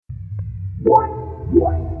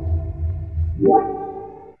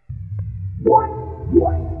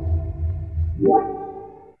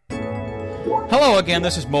Hello again,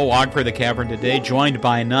 this is Moog for the Cavern today, joined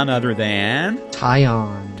by none other than...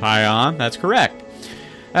 Cyan. Cyan, that's correct.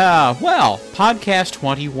 Well, podcast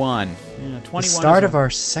 21. 21 the start of our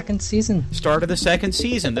second season. Start of the second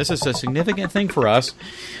season. This is a significant thing for us.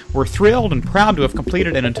 We're thrilled and proud to have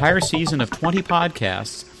completed an entire season of 20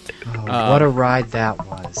 podcasts. Oh, what a ride that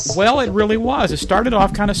was. Well, it really was. It started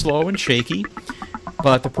off kind of slow and shaky,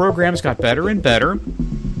 but the programs got better and better.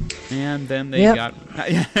 And then they got...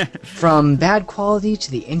 From bad quality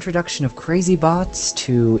to the introduction of crazy bots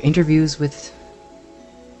to interviews with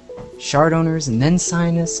shard owners and then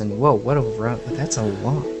Sinus, and whoa, what a run. That's a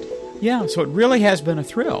lot. Yeah, so it really has been a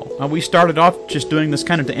thrill. We started off just doing this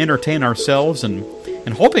kind of to entertain ourselves and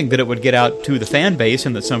hoping that it would get out to the fan base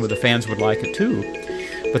and that some of the fans would like it too.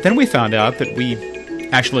 But then we found out that we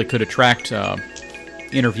actually could attract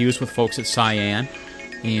interviews with folks at Cyan,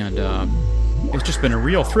 and it's just been a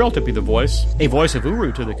real thrill to be a voice of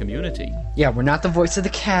Uru to the community. Yeah, we're not the voice of the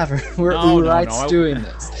cavern. We're Urites doing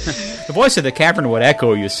this. The voice of the cavern would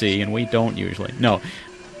echo, you see, and we don't usually. No,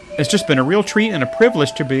 it's just been a real treat and a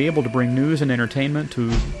privilege to be able to bring news and entertainment to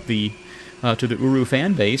the Uru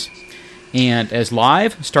fan base. And as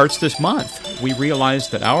Live starts this month, we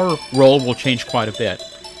realize that our role will change quite a bit.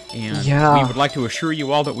 And we would like to assure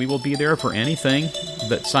you all that we will be there for anything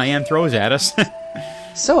that Cyan throws at us.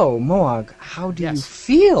 So, Moog, how do you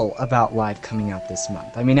feel about Live coming out this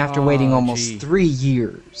month? I mean, after waiting almost 3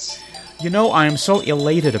 years. You know, I am so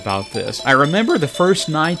elated about this. I remember the first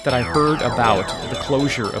night that I heard about the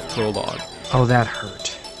closure of Prologue. Oh, that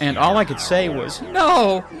hurt. And all I could say was,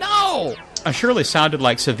 no! I surely sounded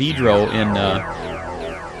like Savidro in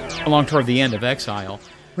along toward the end of Exile.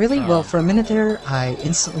 Really? Well, for a minute there, I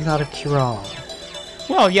instantly thought of Kural.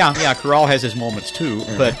 Well, yeah, Kural has his moments too,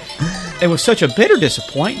 but it was such a bitter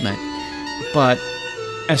disappointment. But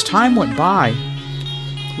as time went by,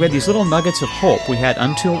 we had these little nuggets of hope. We had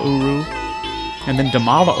Until Uru, and then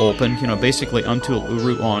Damala opened, basically Until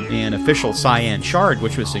Uru on an official Cyan shard,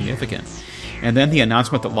 which was significant. And then the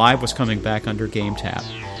announcement that Live was coming back under Gametap.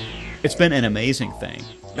 It's been an amazing thing.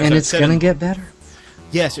 And it's going to get better.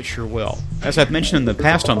 Yes, it sure will. As I've mentioned in the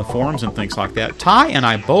past on the forums and things like that, Ty and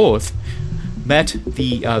I both met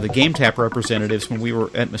the Gametap representatives when we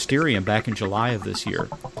were at Mysterium back in July of this year.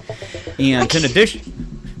 And in addition...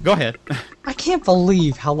 Go ahead. I can't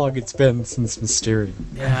believe how long it's been since Mysterium.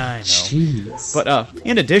 Yeah, I know. Jeez. But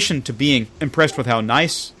in addition to being impressed with how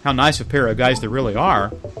nice a pair of guys they really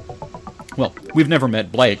are, well, we've never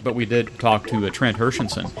met Blake, but we did talk to Trent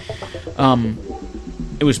Hershenson.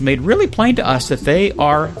 It was made really plain to us that they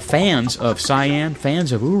are fans of Cyan,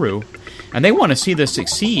 fans of Uru, and they want to see this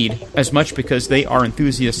succeed as much because they are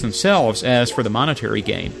enthusiasts themselves as for the monetary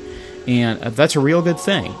gain. And that's a real good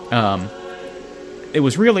thing. It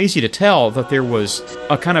was real easy to tell that there was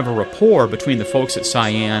a kind of a rapport between the folks at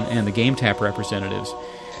Cyan and the Gametap representatives.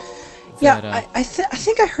 I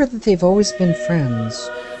think I heard that they've always been friends.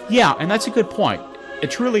 Yeah, and that's a good point.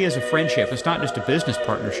 It truly is a friendship. It's not just a business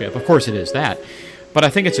partnership. Of course it is that. But I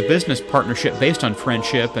think it's a business partnership based on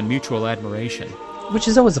friendship and mutual admiration. Which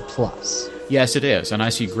is always a plus. Yes, it is, and I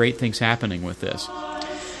see great things happening with this.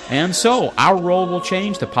 And so, our role will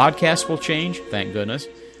change, the podcast will change, thank goodness.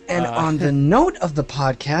 And on the note of the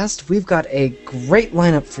podcast, we've got a great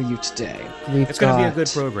lineup for you today. It's going to be a good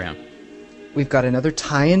program. We've got another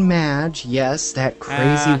Cyan Madge, yes, that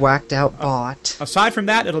crazy whacked-out bot. Aside from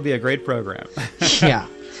that, it'll be a great program. Yeah.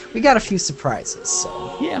 We got a few surprises,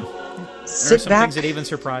 so... Yeah. There are some things that even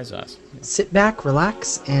surprise us. Sit back,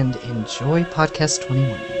 relax, and enjoy Podcast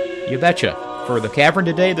 21. You betcha. For the Cavern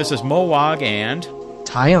today, this is Moog and...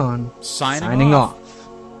 Cyan. Signing off.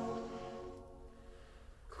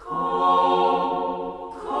 Sure.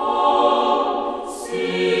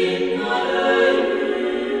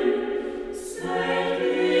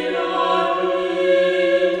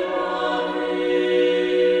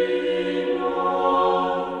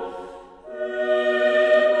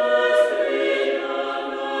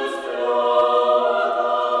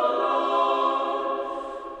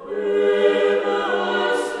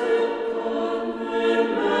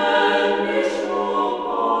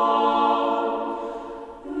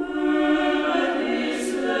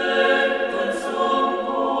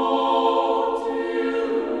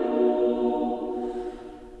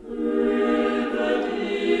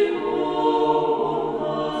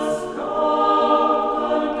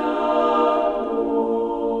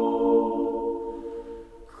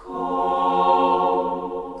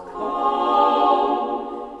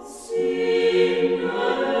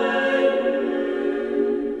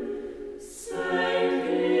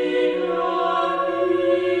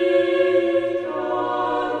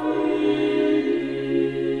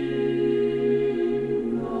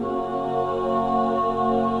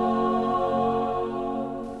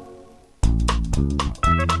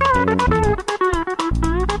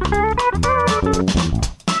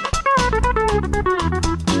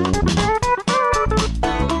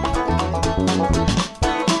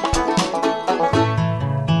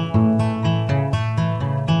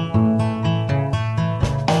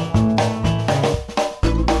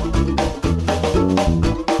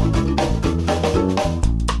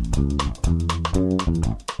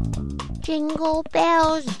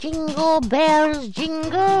 Jingle bells,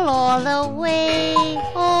 jingle all the way.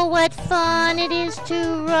 Oh, what fun it is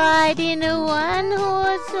to ride in a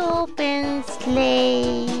one-horse open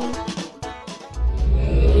sleigh.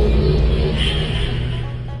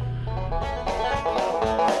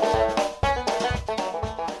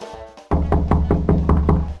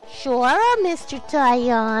 Sure, Mr.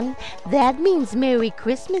 Cyan. That means Merry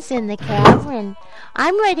Christmas in the cavern.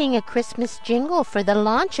 I'm writing a Christmas jingle for the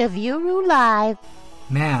launch of Uru Live.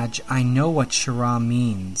 Madge, I know what Shara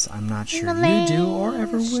means. I'm not sure you do or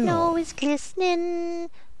ever will. Snow is glistening.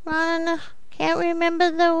 Can't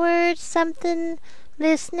remember the words. Something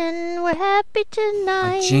listening. We're happy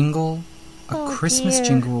tonight. A jingle? A Christmas dear.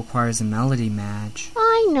 jingle requires a melody, Madge.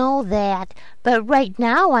 I know that, but right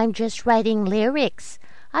now I'm just writing lyrics.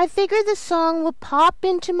 I figure the song will pop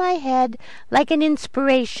into my head like an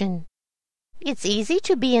inspiration. It's easy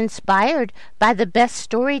to be inspired by the best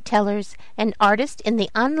storytellers and artists in the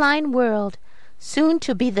online world, soon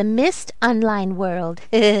to be the missed online world.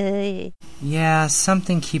 Yeah,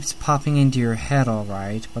 something keeps popping into your head, all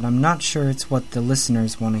right, but I'm not sure it's what the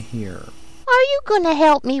listeners want to hear. Are you going to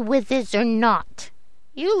help me with this or not?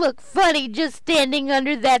 You look funny just standing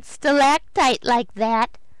under that stalactite like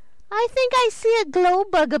that. I think I see a glow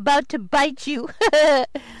bug about to bite you.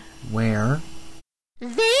 Where?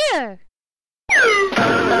 There!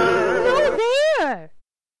 No, there!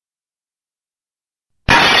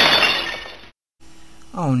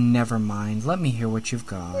 Oh, never mind. Let me hear what you've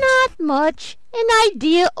got. Not much. An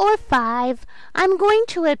idea or 5. I'm going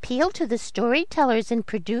to appeal to the storytellers and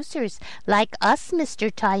producers like us, Mr.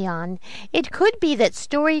 Cyan. It could be that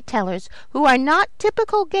storytellers who are not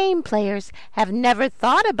typical game players have never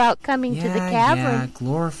thought about coming to the cavern. Yeah,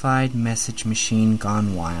 glorified message machine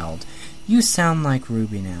gone wild. You sound like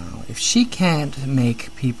Ruby now. If she can't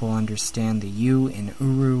make people understand the U in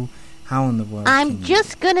Uru, how in the world I'm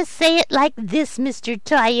just gonna say it like this, Mr.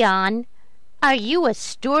 Cyan. Are you a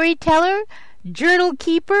storyteller, journal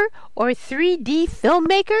keeper, or 3D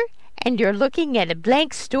filmmaker, and you're looking at a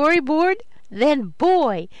blank storyboard? Then,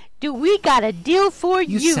 boy, do we got a deal for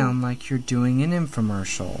you. You sound like you're doing an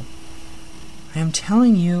infomercial. I am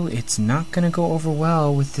telling you, it's not going to go over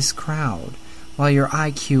well with this crowd. While your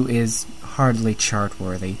IQ is hardly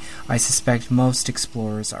chart-worthy, I suspect most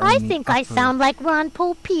explorers are I in the think upper... I sound like Ron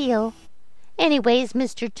Popeil. Anyways,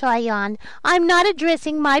 Mr. Cyan, I'm not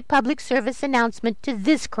addressing my public service announcement to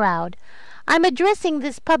this crowd. I'm addressing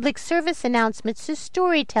this public service announcement to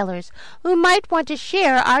storytellers who might want to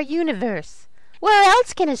share our universe. Where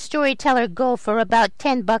else can a storyteller go for about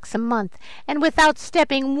 $10 a month and without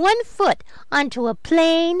stepping 1 foot onto a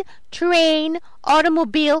plane, train,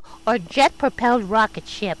 automobile, or jet-propelled rocket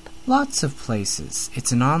ship? Lots of places.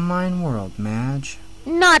 It's an online world, Madge.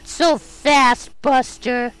 Not so fast,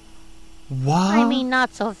 Buster. What? I mean,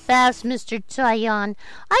 not so fast, Mr. Cyan.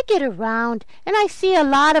 I get around, and I see a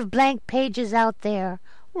lot of blank pages out there.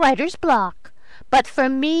 Writer's block. But for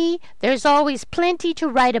me, there's always plenty to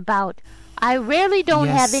write about. I rarely don't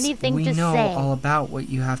have anything to say. We know all about what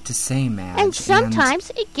you have to say, Madge. And sometimes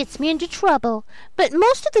it gets me into trouble. But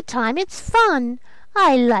most of the time, it's fun.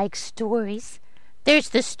 I like stories. There's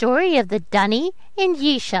the story of the Dunny and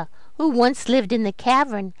Yisha, who once lived in the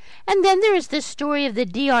cavern. And then there is the story of the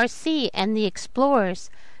DRC and the explorers,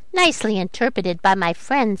 nicely interpreted by my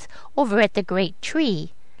friends over at the Great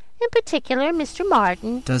Tree. In particular, Mr.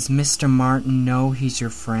 Martin. Does Mr. Martin know he's your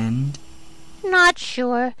friend? Not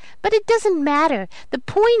sure, but it doesn't matter. The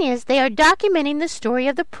point is they are documenting the story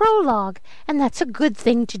of the prologue, and that's a good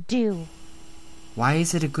thing to do. Why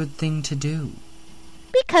is it a good thing to do?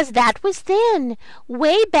 Because that was then,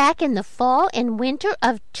 way back in the fall and winter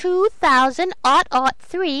of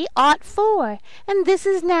 2003-04, and this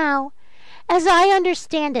is now. As I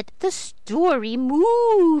understand it, the story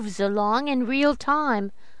moves along in real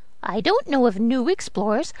time. I don't know if new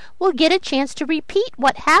explorers will get a chance to repeat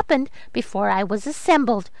what happened before I was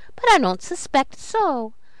assembled, but I don't suspect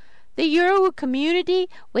so. The Euro community,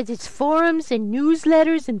 with its forums and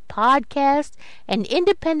newsletters and podcasts and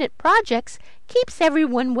independent projects, keeps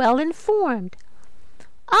everyone well informed.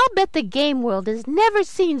 I'll bet the game world has never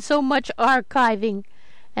seen so much archiving,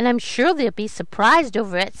 and I'm sure they'll be surprised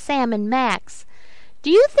over at Sam and Max.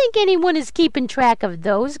 Do you think anyone is keeping track of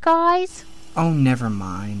those guys? Oh, never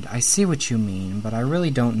mind. I see what you mean, but I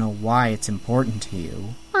really don't know why it's important to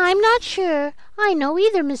you. I'm not sure I know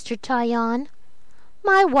either, Mr. Cyan.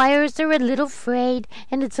 My wires are a little frayed,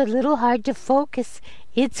 and it's a little hard to focus.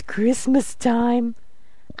 It's Christmas time.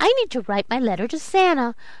 I need to write my letter to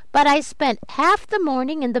Santa, but I spent half the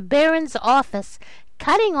morning in the Baron's office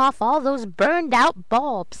cutting off all those burned-out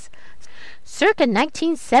bulbs. Circa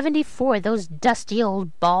 1974, those dusty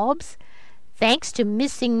old bulbs. Thanks to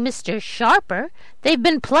missing Mr. Sharper, they've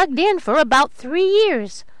been plugged in for about 3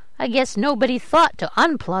 years. I guess nobody thought to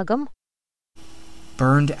unplug 'em.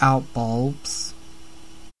 Burned-out bulbs?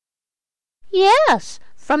 Yes,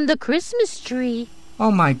 from the Christmas tree.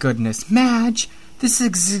 Oh my goodness, Madge! This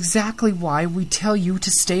is exactly why we tell you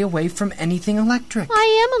to stay away from anything electric.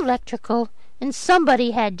 I am electrical, and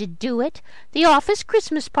somebody had to do it. The office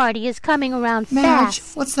Christmas party is coming around Madge,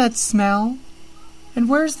 fast. what's that smell? And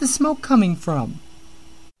where's the smoke coming from?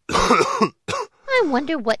 I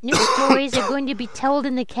wonder what new stories are going to be told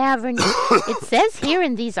in the cavern. It says here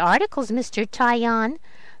in these articles, Mr. Cyan,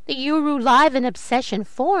 the Uru Live and Obsession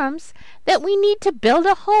forums, that we need to build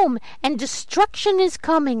a home and destruction is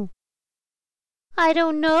coming. I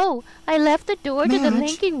don't know. I left the door to the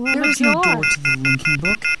linking room there is ajar. no door to the linking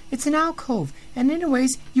book. It's an alcove. And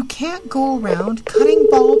anyways, you can't go around cutting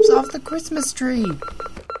bulbs off the Christmas tree.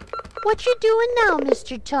 What you doing now,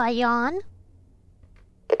 Mr. Cyan?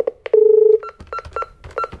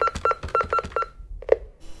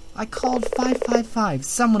 I called 555.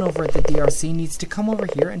 Someone over at the DRC needs to come over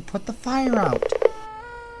here and put the fire out.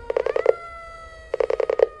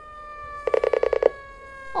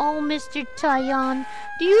 Oh, Mr. Cyan,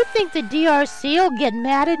 do you think the DRC will get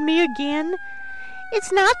mad at me again?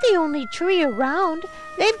 It's not the only tree around.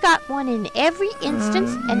 They've got one in every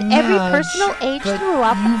instance and every personal age but grew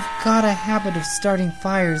up. You've got a habit of starting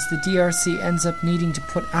fires the DRC ends up needing to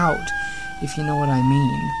put out, if you know what I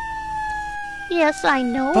mean. Yes, I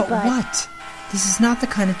know, But but... what? This is not the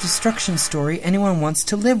kind of destruction story anyone wants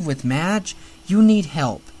to live with, Madge. You need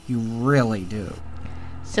help. You really do.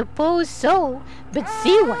 Suppose so, but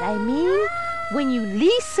see what I mean? When you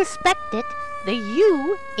least suspect it, the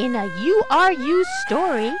you in a URU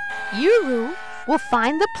story, Uru, will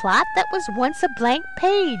find the plot that was once a blank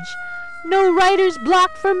page. No writer's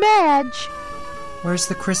block for Madge. Where's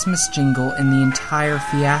the Christmas jingle in the entire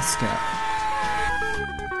fiasco?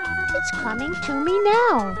 It's coming to me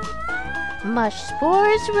now. Mush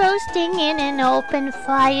spores roasting in an open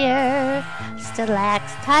fire,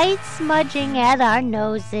 stalactites smudging at our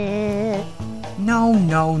noses.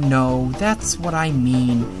 No, that's what I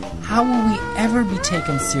mean. How will we ever be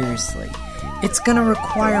taken seriously? It's gonna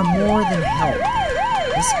require more than help.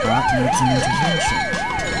 This plot needs an intervention.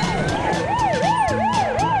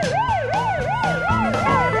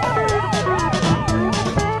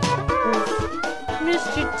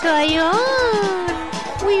 Mr.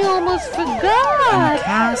 Cyan, we almost forgot. And the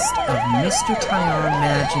cast of Mr. Cyan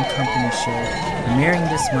Madge and Company show premiering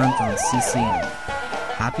this month on CCN.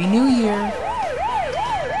 Happy New Year!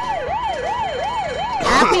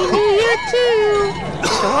 Happy New Year, too!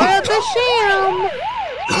 Dora Basham!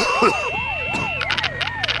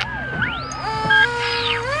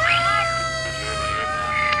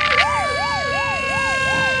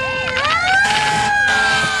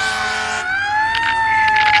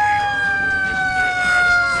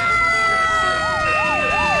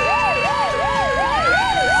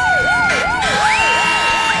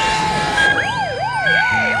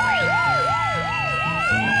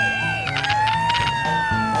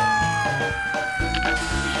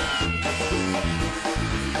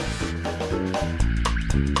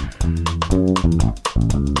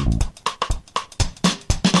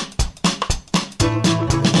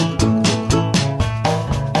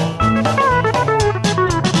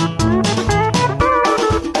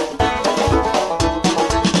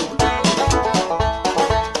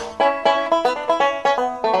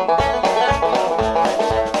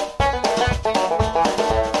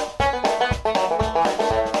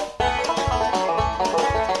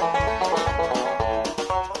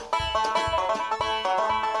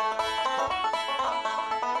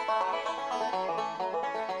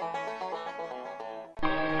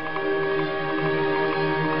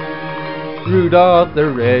 Rudolph the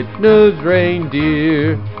red-nosed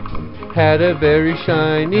reindeer had a very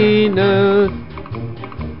shiny nose,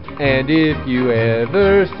 and if you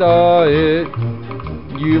ever saw it,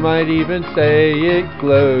 you might even say it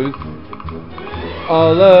glows.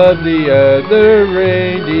 All of the other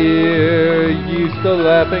reindeer used to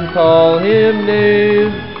laugh and call him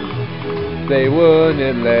names. They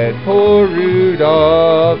wouldn't let poor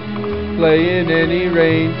Rudolph play in any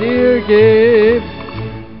reindeer games.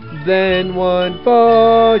 Then one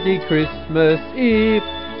foggy Christmas Eve,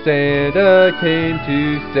 Santa came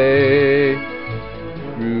to say,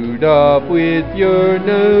 Rudolph, with your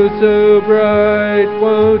nose so bright,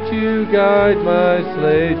 won't you guide my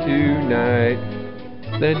sleigh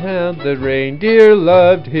tonight? Then how the reindeer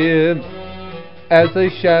loved him as they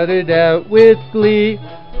shouted out with glee,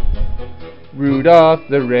 Rudolph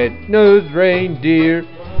the red-nosed reindeer,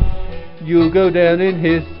 you'll go down in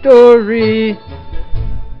history.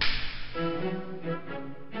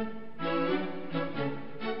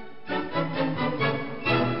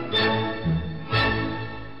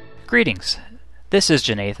 Greetings, this is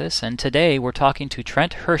Janathus, and today we're talking to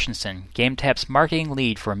Trent Hershenson, Gametap's marketing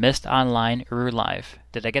lead for Mist Online Uru Live.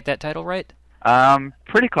 Did I get that title right?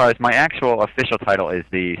 Pretty close. My actual official title is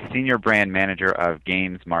the Senior Brand Manager of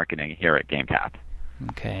Games Marketing here at Gametap.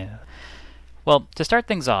 Okay. Well, to start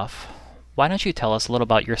things off, why don't you tell us a little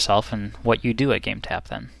about yourself and what you do at Gametap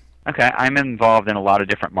then? Okay, I'm involved in a lot of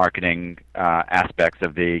different marketing aspects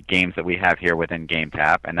of the games that we have here within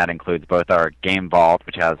Gametap, and that includes both our Game Vault,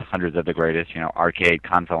 which has hundreds of the greatest, arcade,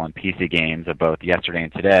 console, and PC games of both yesterday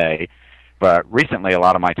and today. But recently, a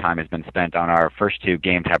lot of my time has been spent on our first two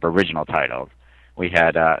Gametap original titles. We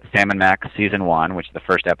had Sam & Max Season 1, which the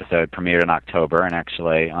first episode premiered in October, and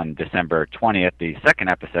actually on December 20th, the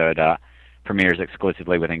second episode premieres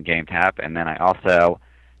exclusively within Gametap. And then I also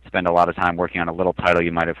spend a lot of time working on a little title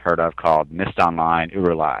you might have heard of called Mist Online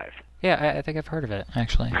Uru Live. Yeah, I think I've heard of it,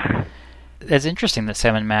 actually. It's interesting that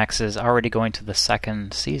Sam & Max is already going to the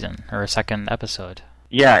second season, or a second episode.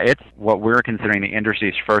 Yeah, it's what we're considering the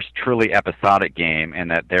industry's first truly episodic game, in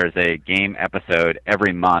that there's a game episode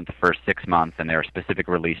every month for 6 months, and there are specific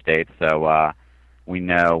release dates, so we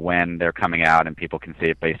know when they're coming out, and people can see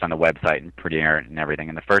it based on the website and premiere and everything.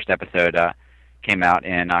 And the first episode came out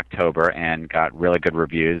in October and got really good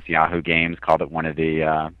reviews. Yahoo Games called it one of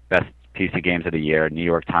the best PC games of the year. New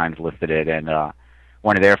York Times listed it in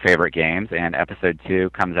one of their favorite games, and Episode 2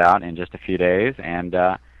 comes out in just a few days, and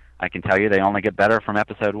I can tell you they only get better from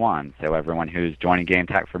Episode 1. So everyone who's joining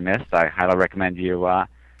Gametap for Mist, I highly recommend you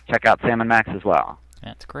check out Sam & Max as well.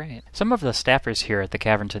 That's great. Some of the staffers here at the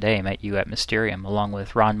Cavern today met you at Mysterium, along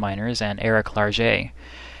with Ron Miners and Eric Larget.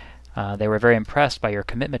 They were very impressed by your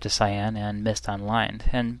commitment to Cyan and Mist Online,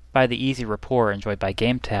 and by the easy rapport enjoyed by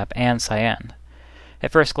Gametap and Cyan.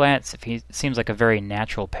 At first glance, he seems like a very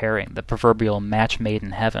natural pairing, the proverbial match made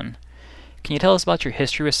in heaven. Can you tell us about your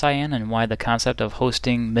history with Cyan and why the concept of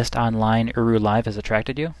hosting Mist Online Uru Live has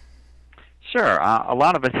attracted you? Sure. A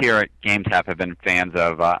lot of us here at Gametap have been fans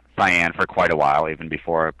of Cyan for quite a while, even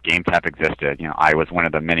before Gametap existed. I was one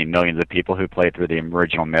of the many millions of people who played through the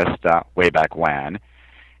original Mist way back when.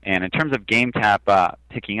 And in terms of Gametap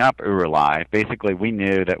picking up Uru Live, basically we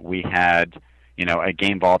knew that we had, a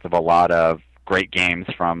game vault of a lot of great games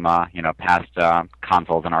from, past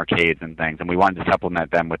consoles and arcades and things, and we wanted to supplement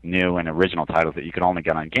them with new and original titles that you could only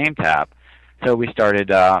get on Gametap. So we started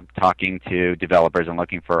talking to developers and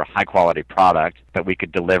looking for a high-quality product that we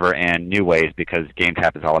could deliver in new ways, because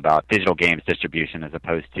Gametap is all about digital games distribution as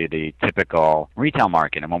opposed to the typical retail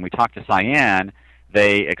market. And when we talked to Cyan,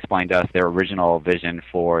 they explained to us their original vision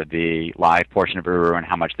for the live portion of Uru and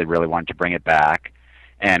how much they really wanted to bring it back.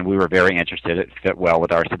 And we were very interested. It fit well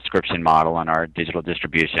with our subscription model and our digital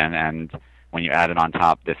distribution. And when you added on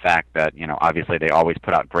top the fact that, obviously they always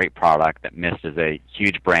put out great product, that Mist is a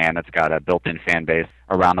huge brand that's got a built-in fan base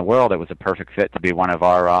around the world, it was a perfect fit to be one of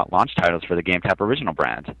our launch titles for the Gametap original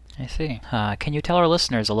brand. I see. Can you tell our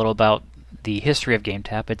listeners a little about the history of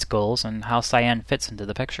Gametap, its goals, and how Cyan fits into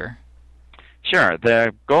the picture? Sure.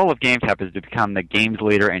 The goal of Gametap is to become the games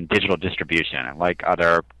leader in digital distribution. Like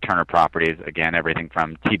other Turner properties, again, everything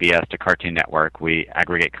from TBS to Cartoon Network, we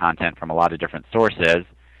aggregate content from a lot of different sources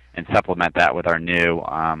and supplement that with our new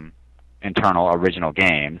internal original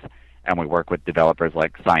games. And we work with developers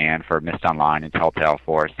like Cyan for Mist Online and Telltale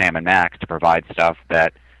for Sam & Max to provide stuff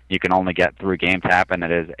that you can only get through Gametap and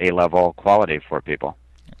that is A-level quality for people.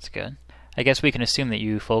 That's good. I guess we can assume that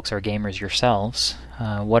you folks are gamers yourselves.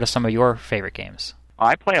 What are some of your favorite games?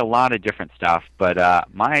 I play a lot of different stuff, but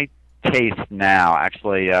my taste now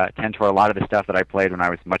actually tend toward a lot of the stuff that I played when I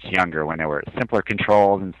was much younger, when there were simpler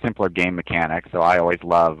controls and simpler game mechanics. So I always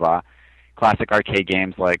love classic arcade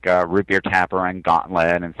games like Root Beer Tapper and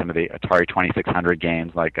Gauntlet, and some of the Atari 2600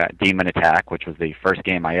 games like Demon Attack, which was the first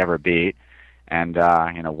game I ever beat. And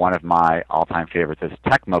one of my all-time favorites is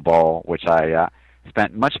Tecmo Bowl, which I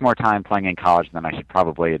spent much more time playing in college than I should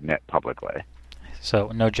probably admit publicly.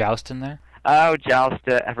 So no Joust in there? Oh, Joust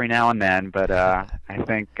every now and then, but I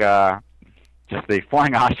think just the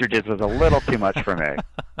Flying Ostriches was a little too much for me.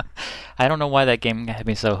 I don't know why that game had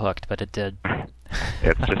me so hooked, but it did.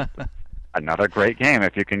 It's just another great game.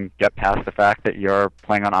 If you can get past the fact that you're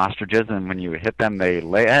playing on ostriches and when you hit them they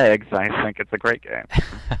lay eggs, I think it's a great game.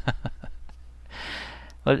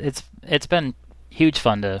 Well, it's been huge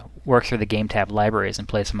fun to work through the Gametap libraries and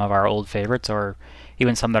play some of our old favorites, or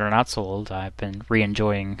even some that are not so old. I've been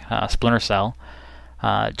re-enjoying Splinter Cell.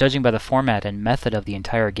 Judging by the format and method of the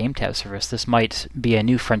entire Gametap service, this might be a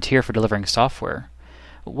new frontier for delivering software.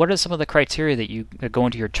 What are some of the criteria that go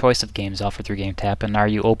into your choice of games offered through Gametap, and are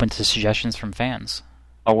you open to suggestions from fans?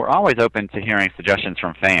 Oh, we're always open to hearing suggestions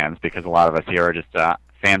from fans, because a lot of us here are just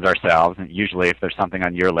fans ourselves, and usually if there's something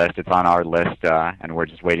on your list, it's on our list, and we're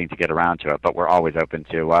just waiting to get around to it. But we're always open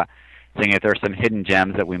to seeing if there's some hidden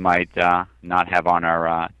gems that we might not have on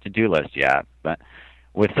our to-do list yet. But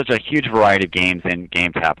with such a huge variety of games in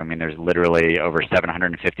Gametap, I mean, there's literally over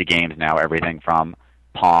 750 games now, everything from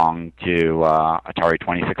Pong to Atari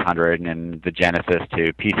 2600 and the Genesis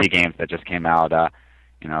to PC games that just came out a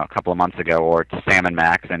couple of months ago, or to Sam &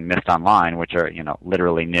 Max and Myst Online, which are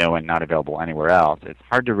literally new and not available anywhere else. It's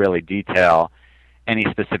hard to really detail any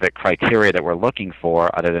specific criteria that we're looking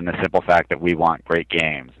for, other than the simple fact that we want great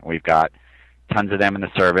games. We've got tons of them in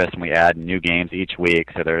the service, and we add new games each week,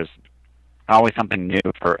 so there's always something new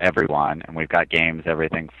for everyone. And we've got games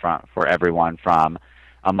for everyone, from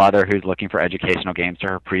a mother who's looking for educational games to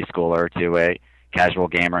her preschooler, to a casual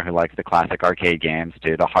gamer who likes the classic arcade games,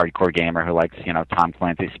 to the hardcore gamer who likes Tom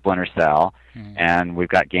Clancy's Splinter Cell. And we've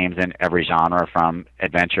got games in every genre, from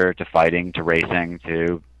adventure to fighting to racing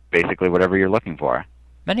to basically whatever you're looking for.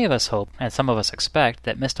 Many of us hope, and some of us expect,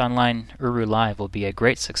 that Myst Online Uru Live will be a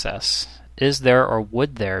great success. Is there, or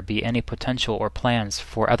would there be, any potential or plans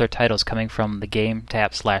for other titles coming from the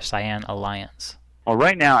Gametap/Cyan alliance? Well,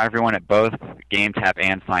 right now, everyone at both Gametap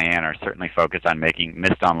and Cyan are certainly focused on making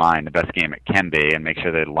Myst Online the best game it can be, and make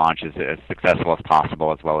sure that it launches as successful as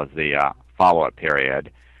possible, as well as the follow-up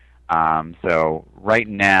period. So right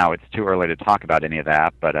now, it's too early to talk about any of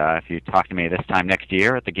that, but if you talk to me this time next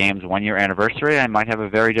year at the game's one-year anniversary, I might have a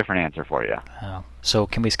very different answer for you. Oh. So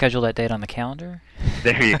can we schedule that date on the calendar?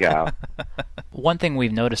 There you go. One thing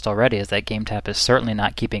we've noticed already is that Gametap is certainly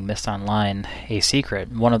not keeping Myst Online a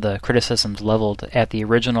secret. One of the criticisms leveled at the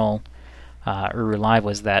original Uru Live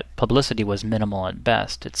was that publicity was minimal at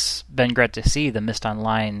best. It's been great to see the Myst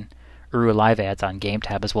Online Uru Live ads on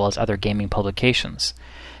Gametap, as well as other gaming publications.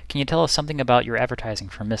 Can you tell us something about your advertising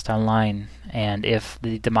for Myst Online, and if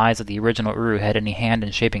the demise of the original Uru had any hand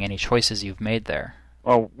in shaping any choices you've made there?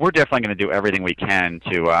 Well, we're definitely going to do everything we can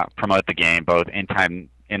to promote the game, both inside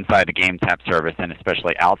the Gametap service and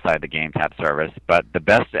especially outside the Gametap service. But the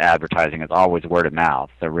best advertising is always word of mouth.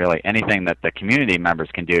 So really, anything that the community members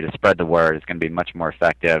can do to spread the word is going to be much more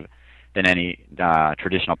effective than any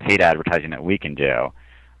traditional paid advertising that we can do.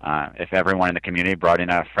 If everyone in the community brought in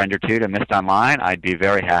a friend or two to Myst Online, I'd be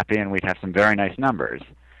very happy, and we'd have some very nice numbers.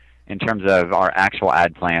 In terms of our actual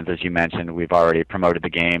ad plans, as you mentioned, we've already promoted the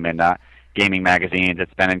game in gaming magazines.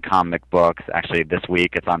 It's been in comic books. Actually, this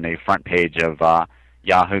week it's on the front page of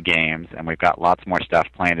Yahoo Games, and we've got lots more stuff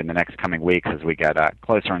planned in the next coming weeks as we get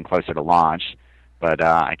closer and closer to launch. But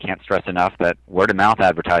I can't stress enough that word-of-mouth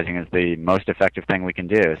advertising is the most effective thing we can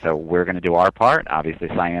do. So we're going to do our part. Obviously,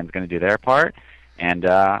 Cyan's going to do their part. And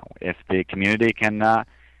if the community can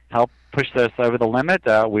help push this over the limit,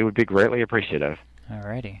 we would be greatly appreciative.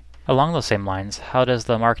 Alrighty. Along those same lines, how does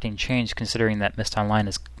the marketing change, considering that Myst Online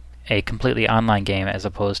is a completely online game as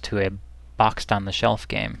opposed to a boxed-on-the-shelf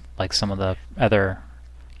game, like some of the other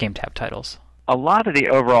Gametap titles? A lot of the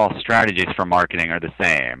overall strategies for marketing are the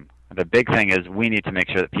same. The big thing is we need to make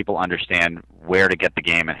sure that people understand where to get the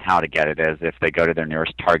game and how to get it, as if they go to their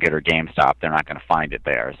nearest Target or GameStop, they're not going to find it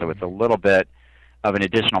there. So it's a little bit of an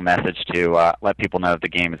additional message to let people know that the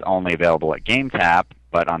game is only available at Gametap,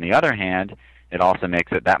 but on the other hand, it also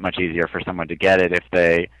makes it that much easier for someone to get it if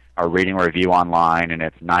they are reading a review online and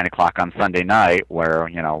it's 9 o'clock on Sunday night where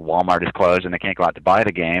Walmart is closed and they can't go out to buy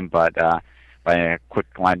the game, but by a quick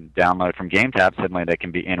line download from Gametap, suddenly they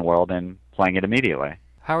can be in-world and playing it immediately.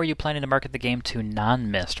 How are you planning to market the game to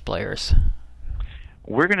non-Myst players?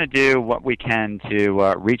 We're going to do what we can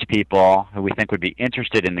to reach people who we think would be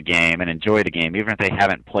interested in the game and enjoy the game, even if they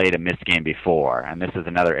haven't played a Myst game before. And this is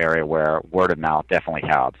another area where word of mouth definitely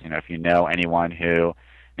helps. If you know anyone who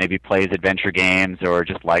maybe plays adventure games or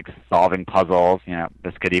just likes solving puzzles,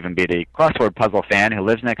 this could even be the crossword puzzle fan who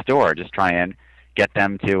lives next door. Just try and get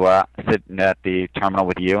them to sit at the terminal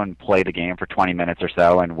with you and play the game for 20 minutes or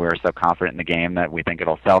so, and we're so confident in the game that we think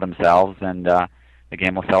it'll sell themselves, and the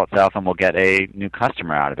game will sell itself, and we'll get a new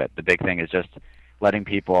customer out of it. The big thing is just letting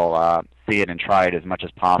people see it and try it as much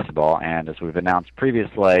as possible, and as we've announced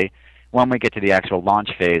previously, when we get to the actual launch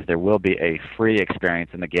phase, there will be a free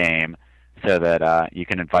experience in the game so that you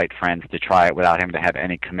can invite friends to try it without having to have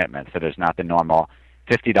any commitment. So there's not the normal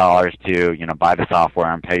 $50 to buy the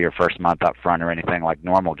software and pay your first month up front or anything like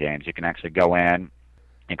normal games. You can actually go in,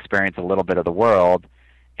 experience a little bit of the world,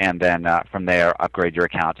 and then from there upgrade your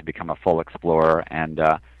account to become a full explorer and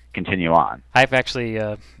continue on. I've actually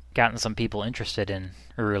gotten some people interested in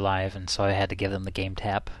Uru Live, and so I had to give them the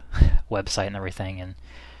Gametap website and everything. And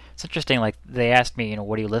it's interesting, like, they asked me,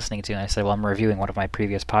 what are you listening to? And I said, well, I'm reviewing one of my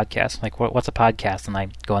previous podcasts. Like, what's a podcast? And I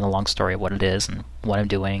go in the long story of what it is and what I'm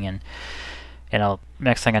doing. And,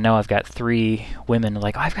 next thing I know, I've got 3 women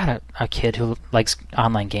like, I've got a kid who likes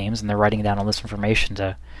online games, and they're writing down all this information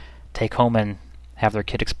to take home and have their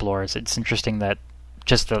kid explore. It's interesting that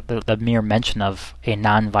just the mere mention of a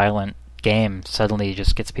non-violent game suddenly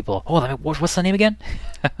just gets people, what's the name again?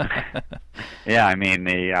 Yeah, I mean,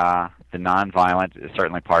 the non-violent is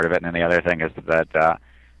certainly part of it, and then the other thing is that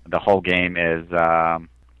the whole game is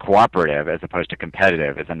cooperative as opposed to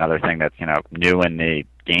competitive is another thing that's new in the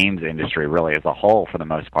games industry really as a whole for the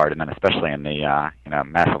most part, and then especially in the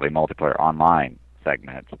massively multiplayer online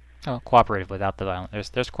segment. Oh, cooperative without the violence.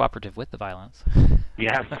 There's cooperative with the violence.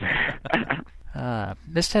 Yes.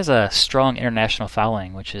 Myst has a strong international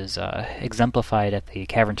following, which is exemplified at the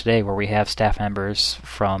Cavern today, where we have staff members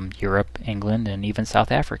from Europe, England, and even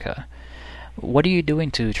South Africa. What are you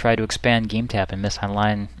doing to try to expand Gametap and Myst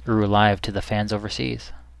Online Uru Live to the fans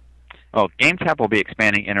overseas? Well, Gametap will be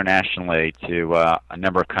expanding internationally to a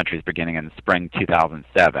number of countries beginning in spring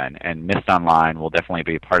 2007, and Myst Online will definitely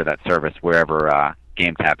be part of that service wherever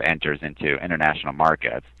Gametap enters into international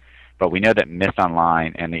markets. But we know that Myst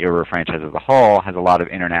Online and the Uru franchise as a whole has a lot of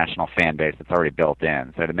international fan base that's already built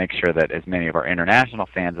in. So to make sure that as many of our international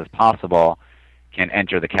fans as possible can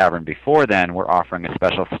enter the Cavern before then, we're offering a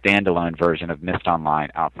special standalone version of Myst Online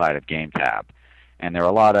outside of Gametap. And there are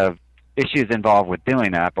a lot of issues involved with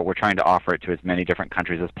doing that, but we're trying to offer it to as many different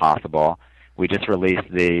countries as possible. We just released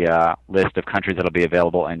the list of countries that will be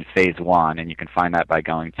available in Phase 1, and you can find that by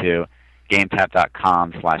going to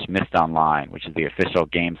gametap.com/mistonline, which is the official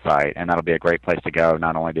game site, and that'll be a great place to go,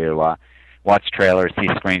 not only to watch trailers, see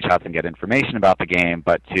screenshots, and get information about the game,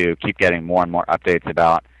 but to keep getting more and more updates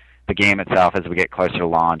about the game itself as we get closer to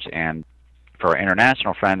launch. And for our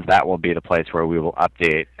international friends, that will be the place where we will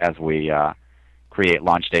update as we create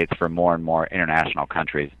launch dates for more and more international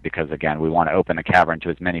countries, because, again, we want to open the Cavern to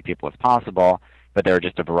as many people as possible, but there are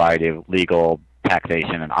just a variety of legal,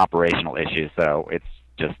 taxation, and operational issues, so it's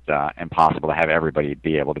just impossible to have everybody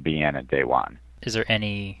be able to be in at day one. Is there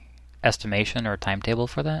any estimation or timetable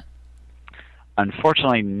for that?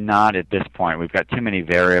 Unfortunately, not at this point. We've got too many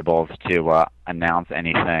variables to announce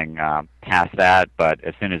anything past that, but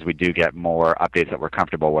as soon as we do get more updates that we're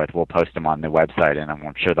comfortable with, we'll post them on the website, and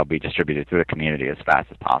I'm sure they'll be distributed through the community as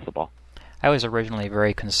fast as possible. I was originally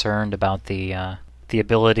very concerned about the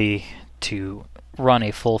ability to run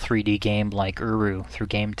a full 3D game like Uru through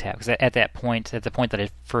Gametap, because at the point that I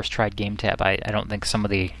first tried Gametap, I don't think some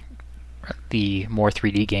of the more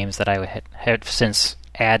 3D games that I had since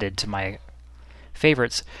added to my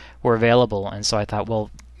favorites were available, and so I thought,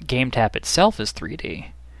 well, Gametap itself is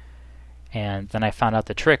 3D. And then I found out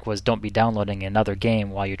the trick was don't be downloading another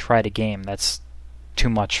game while you try the game. That's too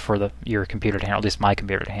much for your computer to handle, at least my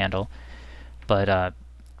computer to handle. But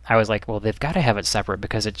I was like, well, they've got to have it separate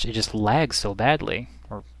because it just lags so badly.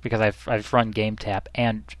 Or because I've run Gametap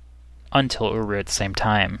and Until Uru at the same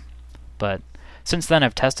time. But since then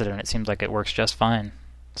I've tested it and it seems like it works just fine.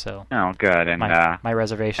 So good. And my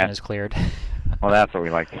reservation is cleared. Well, that's what we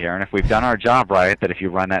like to hear. And if we've done our job right, that if you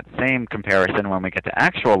run that same comparison when we get to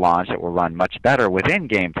actual launch, it will run much better within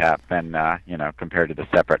Gametap than compared to the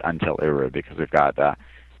separate Until Uru, because we've got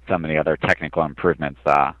so many other technical improvements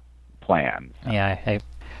planned. Yeah, I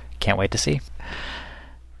can't wait to see.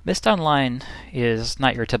 Myst Online is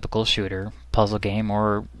not your typical shooter, puzzle game,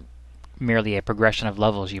 or merely a progression of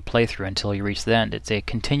levels you play through until you reach the end. It's a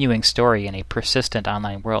continuing story in a persistent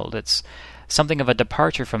online world. It's something of a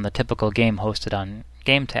departure from the typical game hosted on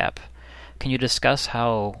Gametap. Can you discuss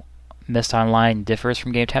how Myst Online differs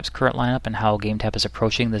from Gametap's current lineup and how Gametap is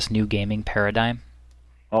approaching this new gaming paradigm?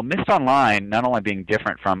 Well, Myst Online, not only being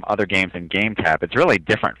different from other games in Gametap, it's really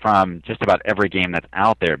different from just about every game that's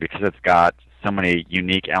out there because it's got so many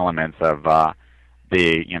unique elements of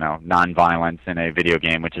the non-violence in a video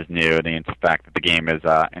game, which is new, the fact that the game is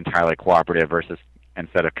entirely cooperative versus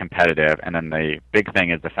instead of competitive, and then the big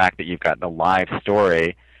thing is the fact that you've got the live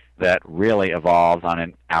story that really evolves on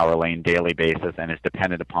an hourly and daily basis and is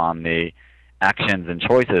dependent upon the actions and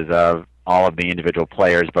choices of all of the individual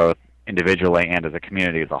players, both individually and as a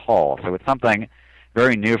community as a whole. So it's something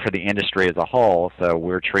very new for the industry as a whole, so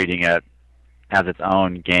we're treating it as its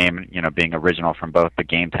own game, being original from both the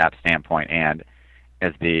Gametap standpoint and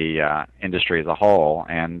as the industry as a whole.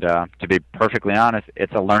 And to be perfectly honest,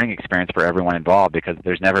 it's a learning experience for everyone involved because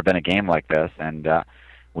there's never been a game like this, and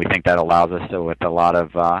we think that allows us to, with a lot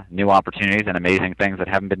of new opportunities and amazing things that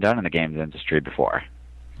haven't been done in the games industry before.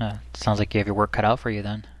 Sounds like you have your work cut out for you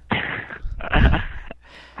then.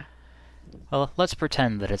 Well, let's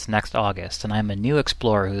pretend that it's next August, and I'm a new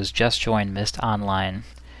explorer who's just joined Myst Online.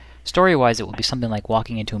 Story-wise, it will be something like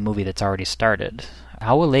walking into a movie that's already started.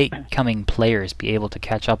 How will late-coming players be able to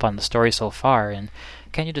catch up on the story so far, and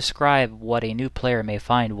can you describe what a new player may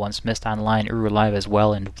find once Myst Online Uru Live is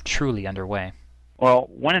well and truly underway? Well,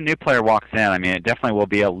 when a new player walks in, it definitely will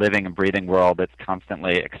be a living and breathing world that's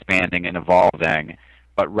constantly expanding and evolving.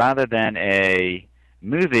 But rather than a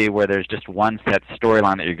movie where there's just one set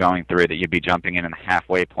storyline that you're going through that you'd be jumping in a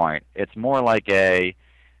halfway point, it's more like a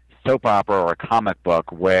soap opera or a comic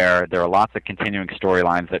book where there are lots of continuing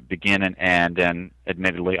storylines that begin and end, and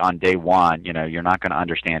admittedly on day one, you're not going to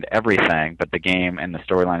understand everything, but the game and the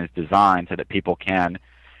storyline is designed so that people can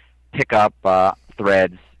pick up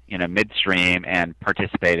threads midstream and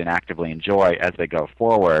participate and actively enjoy as they go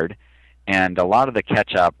forward. And a lot of the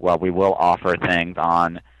catch-up, we will offer things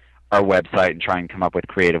on our website and try and come up with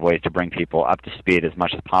creative ways to bring people up to speed as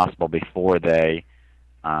much as possible before they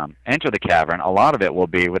enter the cavern. A lot of it will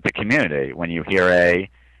be with the community. When you hear a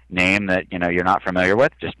name that you're not familiar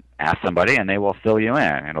with, just ask somebody and they will fill you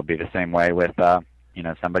in. It'll be the same way with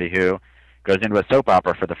somebody who goes into a soap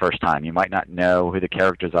opera for the first time. You might not know who the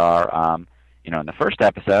characters are in the first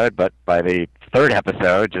episode, but by the third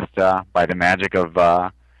episode, just by the magic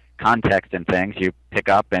of context and things, you pick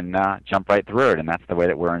up and jump right through it, and that's the way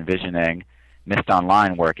that we're envisioning Myst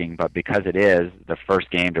Online working. But because it is the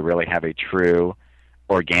first game to really have a true,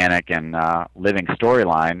 organic, and living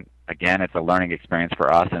storyline, again, it's a learning experience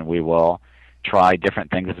for us, and we will try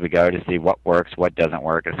different things as we go to see what works, what doesn't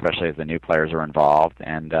work, especially as the new players are involved,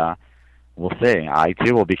 and we'll see. I,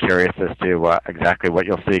 too, will be curious as to exactly what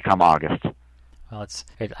you'll see come August. Well,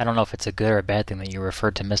 I don't know if it's a good or a bad thing that you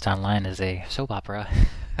referred to Myst Online as a soap opera.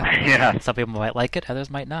 Yeah. Some people might like it, others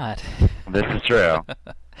might not. This is true.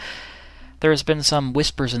 There has been some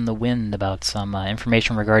whispers in the wind about some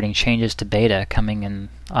information regarding changes to beta coming in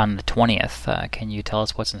on the 20th. Can you tell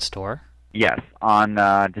us what's in store? Yes. On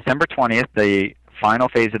December 20th, the final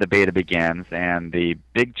phase of the beta begins, and the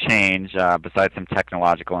big change, besides some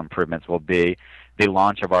technological improvements, will be the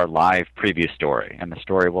launch of our live preview story. And the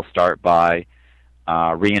story will start by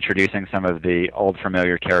reintroducing some of the old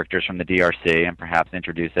familiar characters from the DRC and perhaps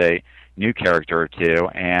introduce a new character or two,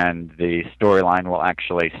 and the storyline will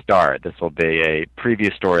actually start. This will be a preview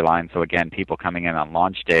storyline, so again, people coming in on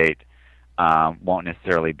launch date won't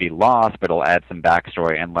necessarily be lost, but it'll add some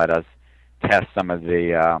backstory and let us test some of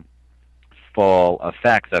the full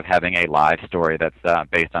effects of having a live story that's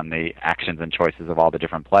based on the actions and choices of all the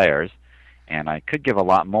different players. And I could give a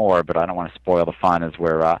lot more, but I don't want to spoil the fun as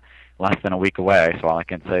we're less than a week away, so all I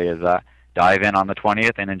can say is dive in on the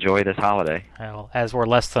 20th and enjoy this holiday. Well, as we're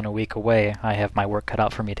less than a week away, I have my work cut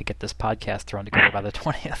out for me to get this podcast thrown together by the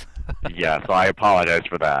 20th. Yeah, so I apologize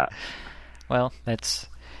for that. Well, it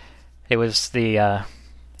was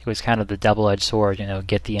kind of the double-edged sword,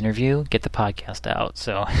 get the interview, get the podcast out.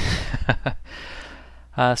 So,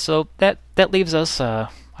 so that leaves us. I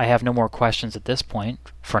have no more questions at this point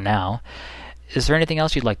for now. Is there anything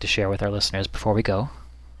else you'd like to share with our listeners before we go?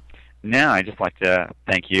 No, I'd just like to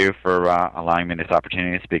thank you for allowing me this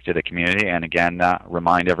opportunity to speak to the community, and again,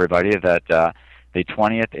 remind everybody that the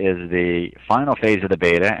 20th is the final phase of the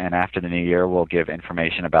beta, and after the new year, we'll give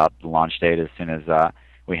information about the launch date as soon as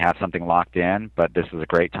we have something locked in. But this was a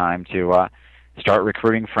great time to start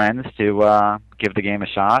recruiting friends to give the game a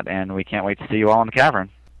shot, and we can't wait to see you all in the cavern.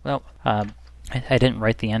 Well, I didn't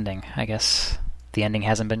write the ending. I guess the ending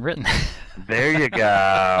hasn't been written. There you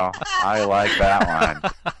go. I like that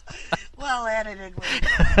one. Well edited.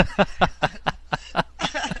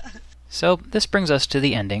 So this brings us to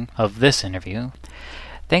the ending of this interview.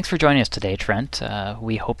 Thanks for joining us today, Trent.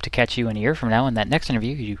 We hope to catch you in a year from now in that next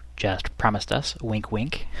interview you just promised us. Wink,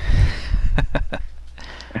 wink.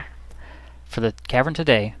 For the Cavern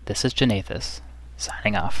Today, this is Janathus,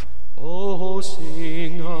 signing off. Oh,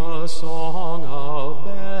 sing a song of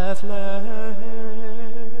Bethlehem,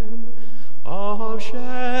 of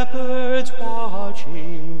shepherds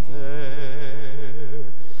watching there,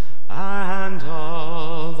 and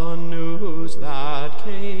of the news that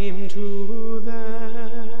came to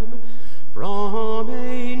them from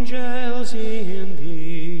angels in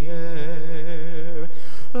the air.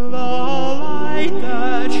 The light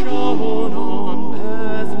that shone on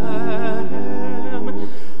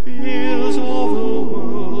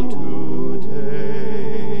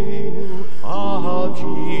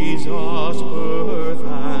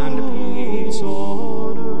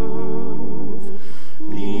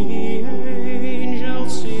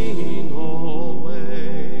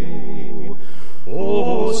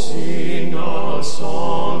sing a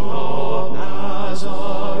song of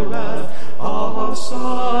Nazareth, of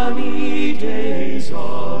sunny days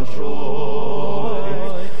of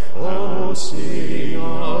joy. Oh, sing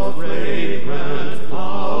of fragrant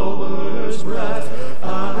flowers' breath,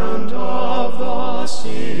 and of the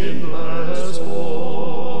sinless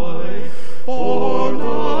boy. For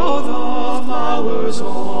now the flowers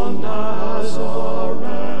on Nazareth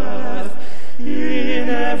in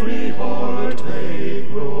every heart they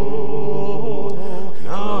grow.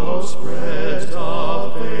 Now spreads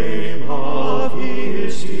the fame of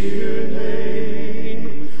his dear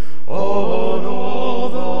name on all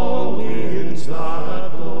the winds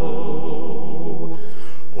that blow.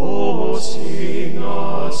 Oh, sing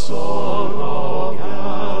a song of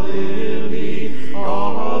Galilee,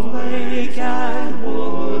 of lake and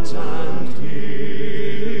woods and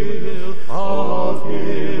hill, of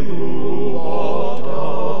him who walked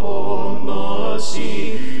upon the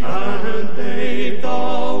sea and bade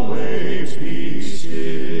the waves be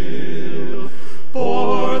still.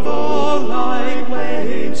 For the light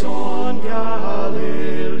waves on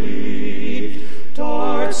Galilee,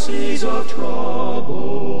 dark seas of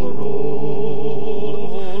trouble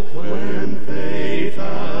roll. When faith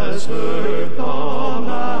has heard the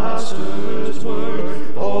Master's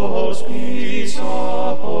word, falls peace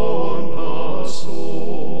upon the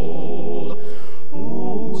soul.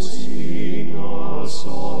 Oh, sing a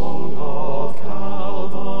song of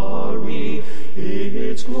Calvary,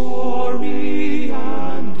 its glory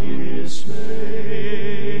and dismay,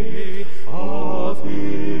 of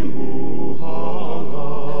him who hung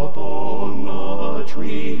upon the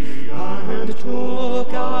tree and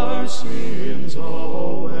took our sins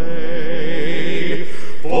away.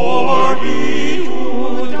 For he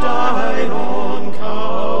who died on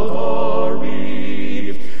Calvary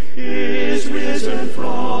is risen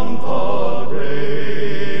from the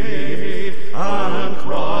grave, and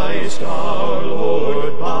Christ our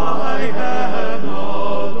Lord by heaven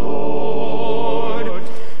adored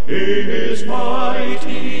is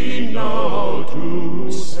mighty now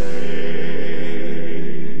to save.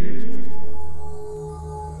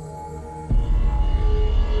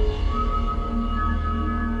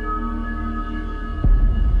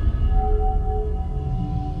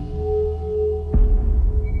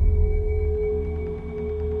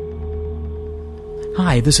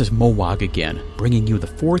 Hi, this is Mowag again, bringing you the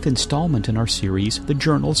fourth installment in our series, The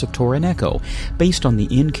Journals of Toroneko, based on the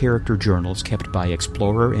in-character journals kept by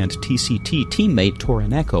explorer and TCT teammate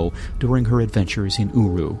Toroneko during her adventures in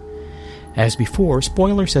Uru. As before,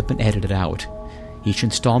 spoilers have been edited out. Each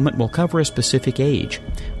installment will cover a specific age.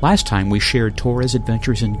 Last time we shared Tora's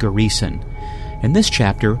adventures in Garrison. In this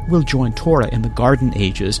chapter, we'll join Tora in the Garden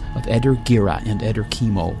Ages of Eder Gira and Eder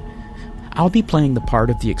Kimo. I'll be playing the part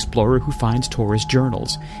of the explorer who finds Tora's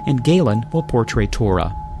journals, and Galen will portray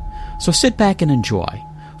Tora. So sit back and enjoy.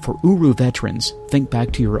 For Uru veterans, think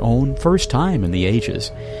back to your own first time in the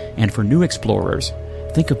ages. And for new explorers,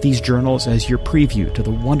 think of these journals as your preview to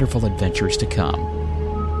the wonderful adventures to come.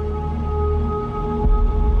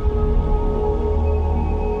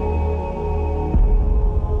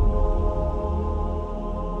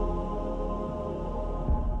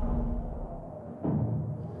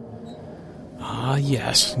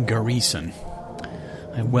 Yes, Garrison.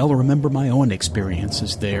 I well remember my own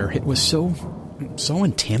experiences there. It was so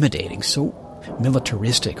intimidating, so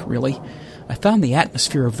militaristic, really. I found the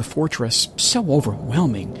atmosphere of the fortress so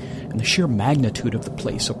overwhelming, and the sheer magnitude of the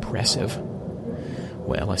place oppressive.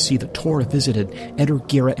 Well, I see that Tora visited Eder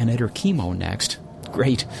Gira and Eder Kimo next.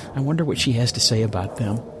 Great. I wonder what she has to say about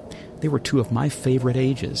them. They were two of my favorite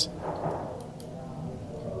ages.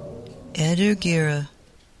 Eder Gira.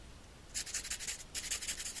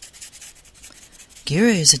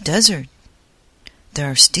 Gira is a desert. There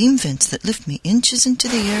are steam vents that lift me inches into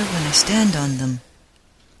the air when I stand on them.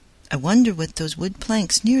 I wonder what those wood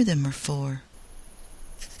planks near them are for.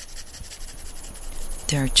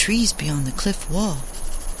 There are trees beyond the cliff wall.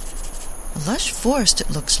 A lush forest it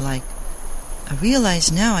looks like. I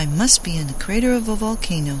realize now I must be in the crater of a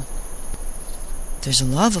volcano. There's a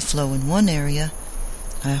lava flow in one area.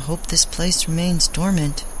 I hope this place remains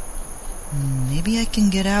dormant. Maybe I can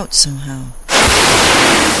get out somehow.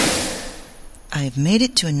 I have made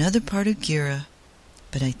it to another part of Gira,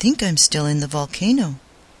 but I think I'm still in the volcano.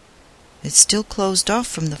 It's still closed off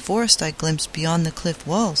from the forest I glimpsed beyond the cliff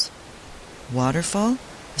walls. Waterfall,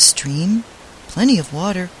 a stream, plenty of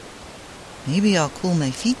water. Maybe I'll cool my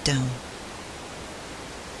feet down.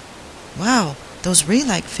 Wow, those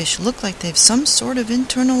ray-like fish look like they've some sort of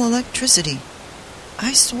internal electricity.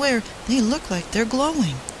 I swear they look like they're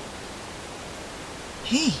glowing.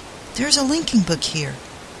 Hey, there's a linking book here.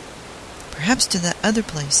 Perhaps to that other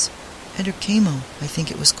place, Hershenson, I think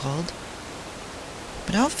it was called.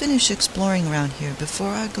 But I'll finish exploring around here before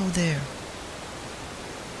I go there.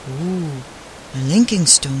 Ooh, a linking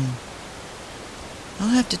stone. I'll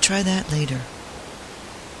have to try that later.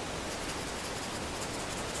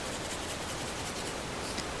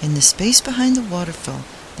 In the space behind the waterfall,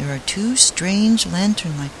 there are two strange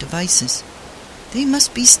lantern-like devices. They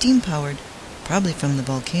must be steam-powered, probably from the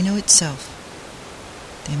volcano itself.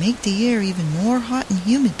 They make the air even more hot and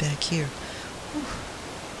humid back here. Whew.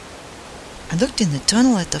 I looked in the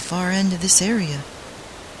tunnel at the far end of this area.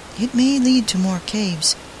 It may lead to more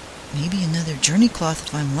caves, maybe another journey cloth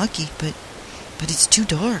if I'm lucky, but it's too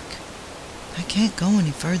dark. I can't go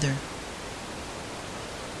any further.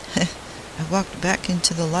 I walked back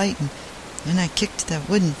into the light and I kicked that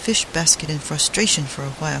wooden fish basket in frustration for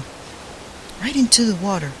a while. Right into the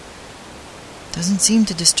water. Doesn't seem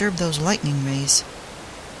to disturb those lightning rays.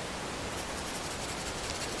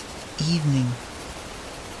 Evening.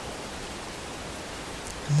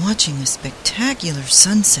 I'm watching a spectacular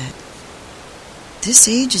sunset. This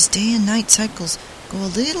age's day and night cycles go a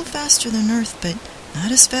little faster than Earth, but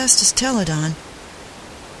not as fast as Teledon.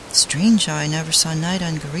 Strange how I never saw night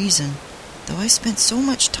on Garizon, though I spent so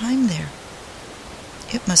much time there.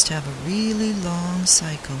 It must have a really long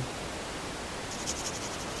cycle.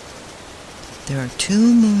 There are 2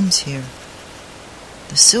 moons here.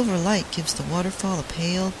 The silver light gives the waterfall a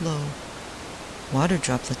pale glow. Water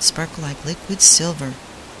droplets sparkle like liquid silver,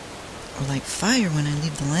 or like fire when I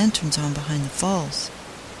leave the lanterns on behind the falls.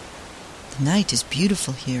 The night is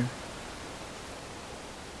beautiful here.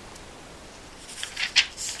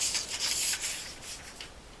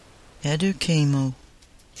 Hershenson.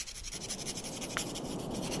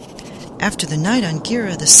 After the night on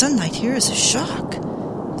Gira, the sunlight here is a shock,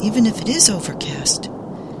 even if it is overcast.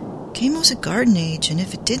 Camo's a garden age, and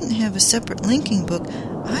if it didn't have a separate linking book,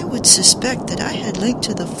 I would suspect that I had linked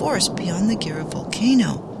to the forest beyond the Gira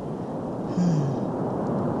volcano.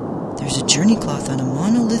 There's a journey cloth on a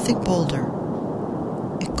monolithic boulder.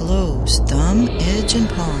 It glows, thumb, edge, and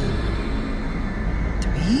palm.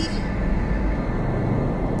 3?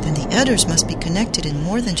 Then the others must be connected in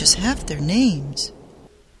more than just half their names.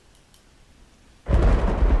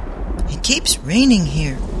 It keeps raining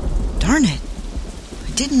here. Darn it.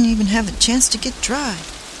 I didn't even have a chance to get dry.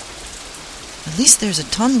 At least there's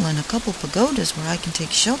a tunnel and a couple pagodas where I can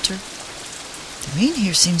take shelter. The rain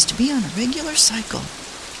here seems to be on a regular cycle.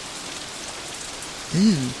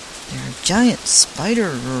 Ooh, there are giant spider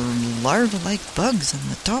or larva-like bugs on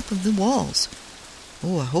the top of the walls.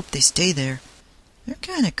 Oh, I hope they stay there. They're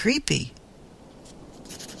kind of creepy.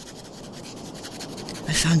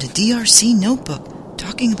 I found a DRC notebook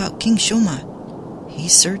talking about King Shoma. He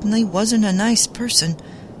certainly wasn't a nice person.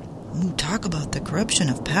 Ooh, talk about the corruption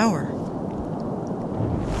of power.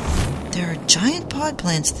 There are giant pod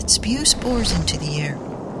plants that spew spores into the air.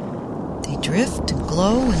 They drift and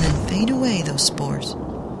glow and then fade away, those spores.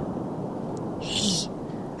 Hey,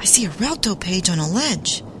 I see a Relto page on a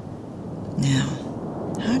ledge. Now,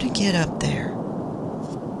 how to get up there?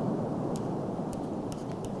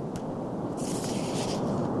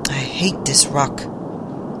 I hate this rock.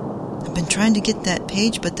 I've been trying to get that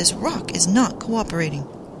page, but this rock is not cooperating.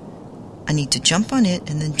 I need to jump on it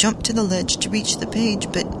and then jump to the ledge to reach the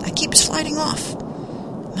page, but I keep sliding off.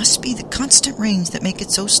 It must be the constant rains that make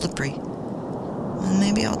it so slippery. Well,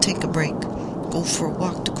 maybe I'll take a break, go for a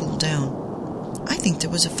walk to cool down. I think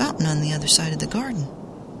there was a fountain on the other side of the garden.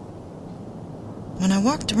 When I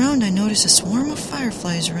walked around, I noticed a swarm of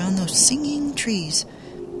fireflies around those singing trees.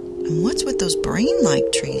 And what's with those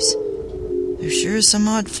brain-like trees? There sure is some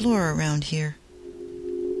odd flora around here.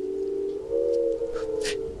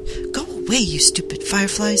 Go away, you stupid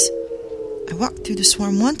fireflies. I walked through the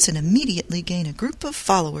swarm once and immediately gained a group of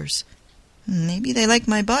followers. Maybe they like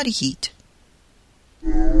my body heat.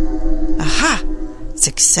 Aha!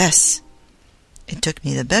 Success! It took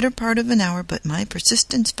me the better part of an hour, but my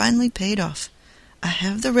persistence finally paid off. I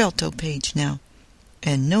have the Relto page now,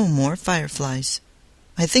 and no more fireflies.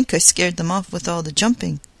 I think I scared them off with all the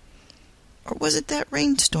jumping. Or was it that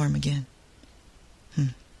rainstorm again?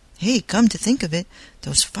 Hey, come to think of it,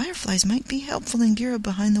 those fireflies might be helpful in Gira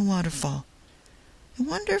behind the waterfall. I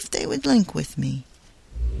wonder if they would link with me.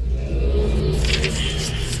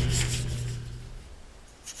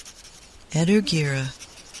 Gira.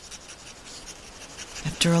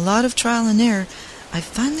 After a lot of trial and error, I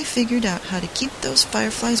finally figured out how to keep those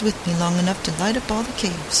fireflies with me long enough to light up all the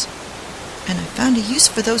caves. And I found a use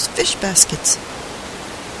for those fish baskets.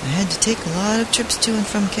 I had to take a lot of trips to and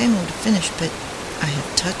from Camo to finish, but I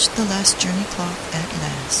have touched the last journey cloth at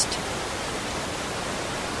last.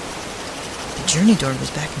 The journey door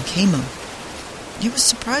was back in Kamo. It was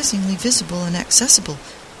surprisingly visible and accessible,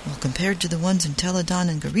 while compared to the ones in Teledon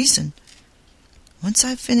and Garrison. Once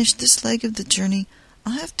I've finished this leg of the journey,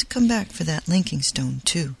 I'll have to come back for that linking stone,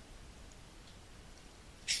 too.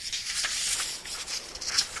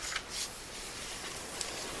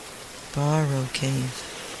 Barrow Cave.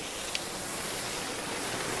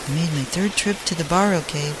 I made my third trip to the Barrow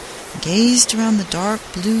Cave and gazed around the dark,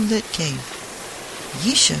 blue-lit cave.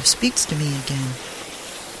 Yisha speaks to me again.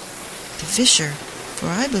 The fissure, for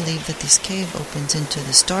I believe that this cave opens into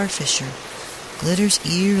the star fissure, glitters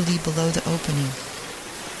eerily below the opening.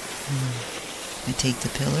 I take the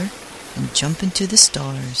pillar and jump into the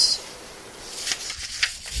stars.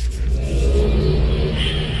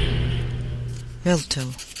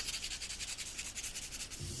 Relto.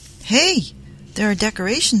 Hey! There are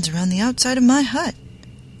decorations around the outside of my hut.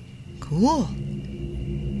 Cool.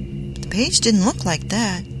 But the page didn't look like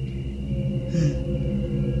that.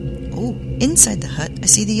 Oh, inside the hut I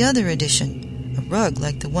see the other addition, a rug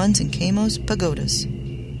like the ones in Kamo's pagodas.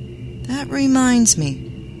 That reminds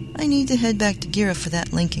me, I need to head back to Gira for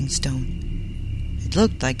that linking stone. It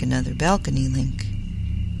looked like another balcony link.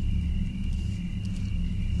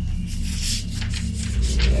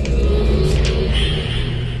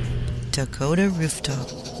 Dakota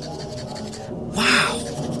Rooftop.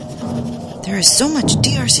 Wow! There is so much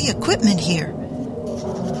DRC equipment here.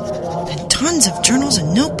 And tons of journals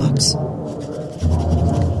and notebooks.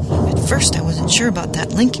 At first I wasn't sure about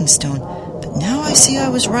that linking stone, but now I see I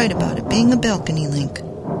was right about it being a balcony link.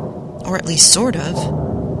 Or at least sort of.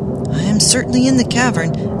 I am certainly in the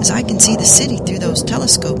cavern, as I can see the city through those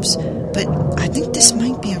telescopes, but I think this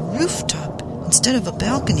might be a rooftop instead of a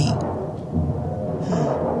balcony.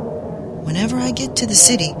 Whenever I get to the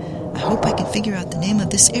city, I hope I can figure out the name of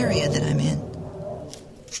this area that I'm in.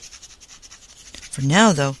 For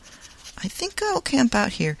now, though, I think I'll camp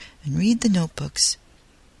out here and read the notebooks.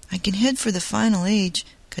 I can head for the final age,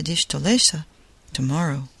 Kadish Tolesa,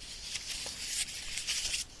 tomorrow.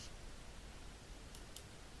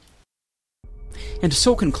 And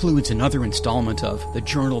so concludes another installment of The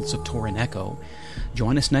Journals of Torin Echo.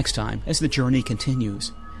 Join us next time as the journey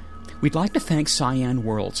continues. We'd like to thank Cyan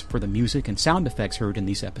Worlds for the music and sound effects heard in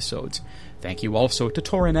these episodes. Thank you also to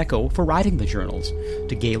Torin Echo for writing the journals,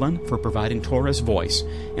 to Galen for providing Tora's voice,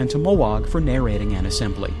 and to Moag for narrating and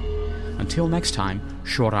assembly. Until next time,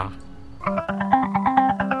 Shora.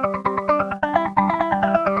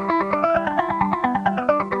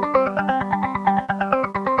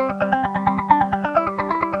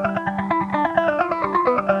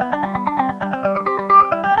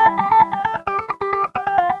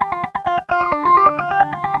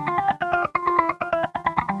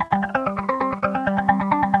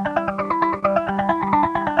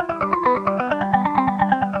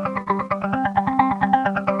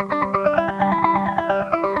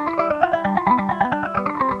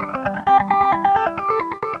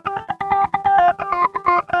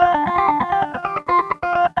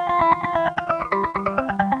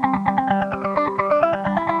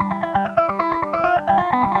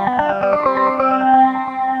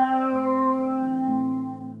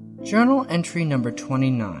 Journal entry number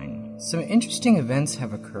 29. Some interesting events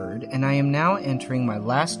have occurred, and I am now entering my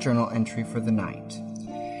last journal entry for the night.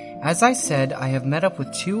 As I said, I have met up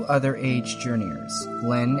with 2 other age journeyers,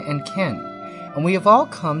 Len and Ken, and we have all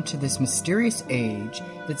come to this mysterious age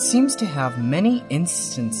that seems to have many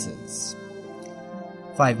instances.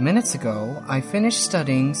 5 minutes ago, I finished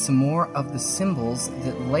studying some more of the symbols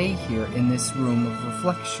that lay here in this room of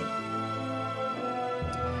reflection.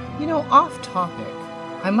 Off topic,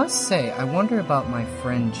 I must say I wonder about my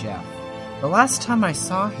friend Jeff. The last time I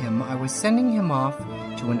saw him, I was sending him off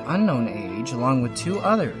to an unknown age along with 2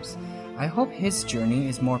 others. I hope his journey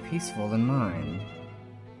is more peaceful than mine.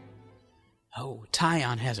 Oh,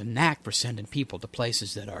 Cyan has a knack for sending people to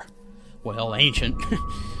places that are, ancient.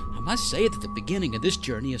 I must say that the beginning of this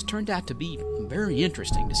journey has turned out to be very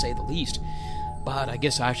interesting, to say the least. But I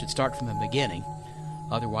guess I should start from the beginning.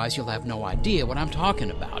 Otherwise, you'll have no idea what I'm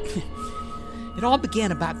talking about. It all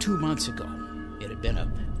began about 2 months ago. It had been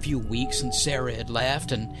a few weeks since Sarah had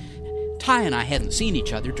left, and Ty and I hadn't seen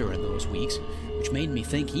each other during those weeks, which made me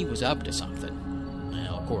think he was up to something.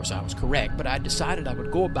 Well, of course, I was correct, but I decided I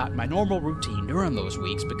would go about my normal routine during those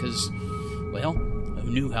weeks because,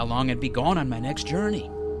 who knew how long I'd be gone on my next journey.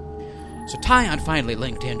 So Cyan finally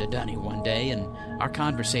linked into Dunny one day, and our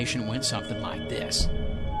conversation went something like this.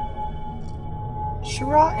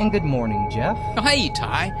 Shira and good morning, Jeff. Oh, hey,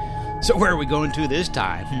 Ty. So where are we going to this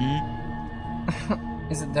time,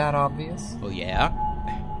 Is it that obvious? Well, yeah.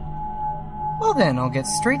 Well then, I'll get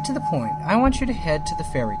straight to the point. I want you to head to the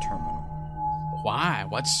ferry terminal. Why?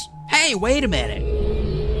 What's... Hey, wait a minute!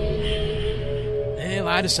 Well,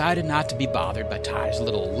 I decided not to be bothered by Ty's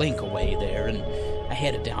little link away there, and I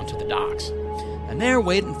headed down to the docks. And there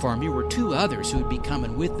waiting for me were two others who would be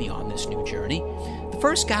coming with me on this new journey. The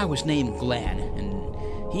first guy was named Glenn,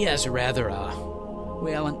 and he has a rather,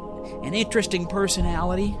 an interesting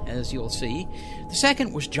personality, as you'll see. The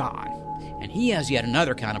second was John, and he has yet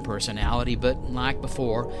another kind of personality, but like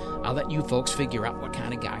before, I'll let you folks figure out what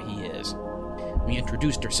kind of guy he is. We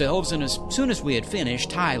introduced ourselves, and as soon as we had finished,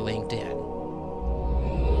 Ty linked in.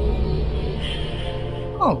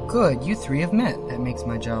 Oh, good. You three have met. That makes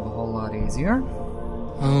my job a whole lot easier.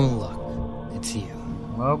 Oh, look. It's you.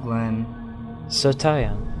 Hello, Glenn. So,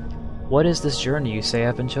 Cyan, what is this journey you say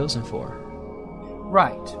I've been chosen for?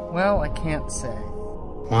 Right. Well, I can't say.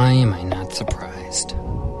 Why am I not surprised?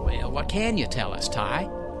 Well, what can you tell us, Ty?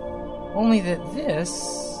 Only that this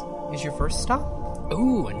is your first stop.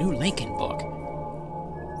 Ooh, a new linking book.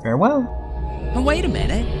 Farewell. Now, wait a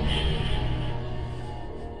minute.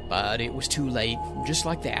 But it was too late. Just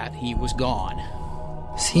like that, he was gone.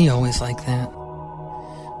 Is he always like that?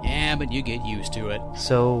 Yeah, but you get used to it.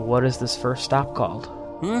 So, what is this first stop called?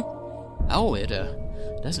 Huh? Oh, it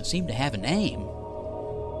doesn't seem to have a name.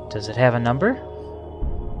 Does it have a number?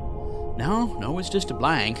 No, it's just a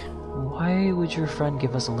blank. Why would your friend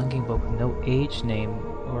give us a linking book with no age, name,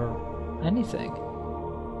 or anything?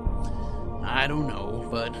 I don't know,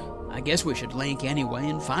 but I guess we should link anyway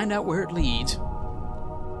and find out where it leads.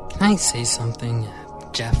 Can I say something?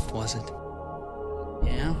 Jeff, was it?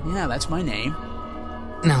 Yeah, that's my name.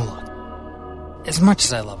 Now look, as much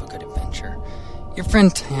as I love a good adventure, your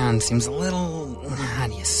friend Cyan seems a little... how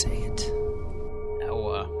do you say it?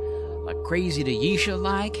 Oh, like crazy to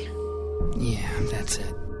Yisha-like? Yeah, that's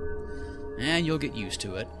it. And you'll get used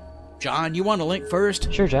to it. John, you want to link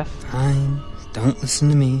first? Sure, Jeff. Fine. Don't listen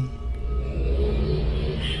to me.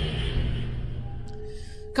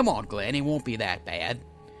 Come on, Glenn, it won't be that bad.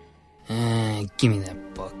 Give me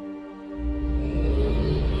that book.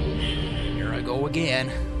 Here I go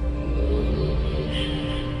again.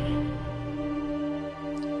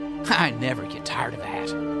 I never get tired of that.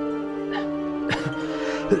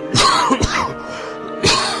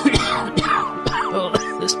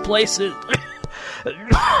 This place is...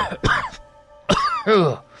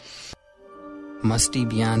 Musty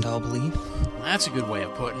beyond all belief? That's a good way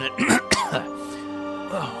of putting it.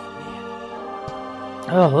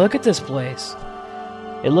 Oh, look at this place.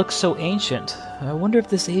 It looks so ancient. I wonder if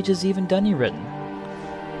this age is even Dunny written.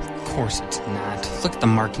 Of course it's not. Look at the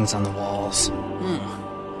markings on the walls.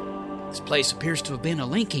 This place appears to have been a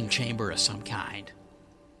linking chamber of some kind.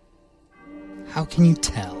 How can you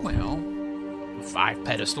tell? Well, 5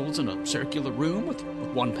 pedestals in a circular room with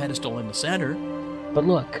one pedestal in the center. But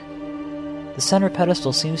look, the center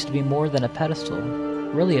pedestal seems to be more than a pedestal.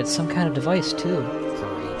 Really, it's some kind of device, too.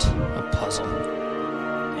 Great. A puzzle.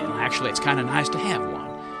 Well, actually, it's kind of nice to have one.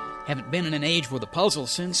 Haven't been in an age with a puzzle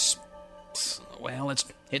since... well,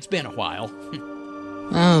 it's been a while.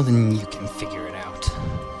 Well, then you can figure it out.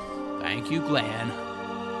 Thank you, Glenn.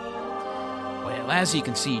 Well, as you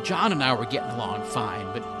can see, John and I were getting along fine,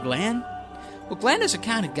 but Glenn? Well, Glenn is the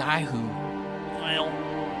kind of guy who, well,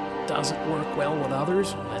 doesn't work well with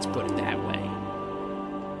others. Let's put it that way.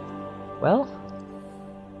 Well,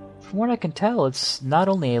 from what I can tell, it's not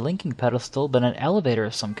only a linking pedestal, but an elevator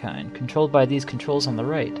of some kind, controlled by these controls on the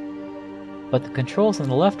right. But the controls on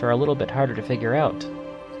the left are a little bit harder to figure out.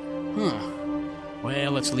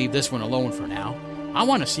 Well, let's leave this one alone for now. I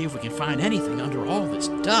want to see if we can find anything under all this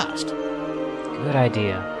dust. Good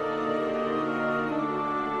idea.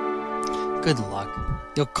 Good luck.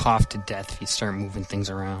 You'll cough to death if you start moving things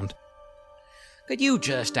around. Could you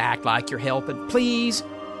just act like you're helping, please?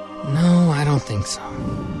 No, I don't think so.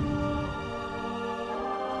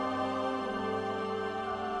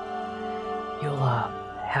 You'll,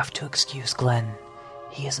 have to excuse Glenn.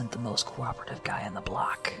 He isn't the most cooperative guy in the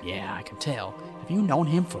block. Yeah, I can tell. Have you known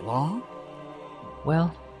him for long?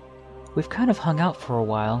 Well, we've kind of hung out for a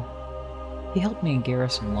while. He helped me in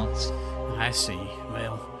Garrison once. I see.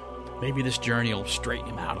 Well, maybe this journey will straighten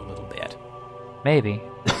him out a little bit. Maybe.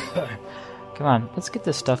 Come on, let's get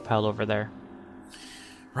this stuff pile over there.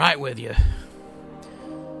 Right with you.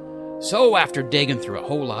 So, after digging through a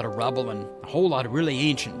whole lot of rubble and a whole lot of really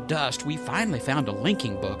ancient dust, we finally found a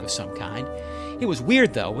linking book of some kind. It was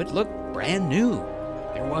weird, though. It looked brand new.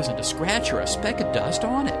 There wasn't a scratch or a speck of dust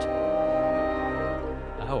on it.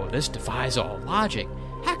 Oh, this defies all logic.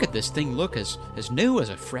 How could this thing look as new as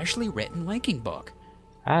a freshly written linking book?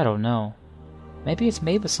 I don't know. Maybe it's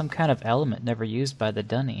made with some kind of element never used by the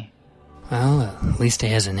Dunny. Well, at least it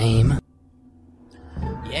has a name.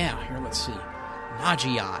 Yeah, here, let's see.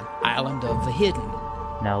 Nagian, Island of the Hidden.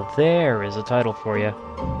 Now there is a title for you.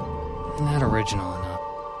 Not original enough.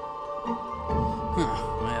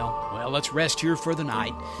 Well, let's rest here for the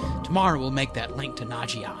night. Tomorrow we'll make that link to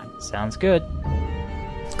Nagian. Sounds good.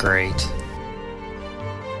 Great.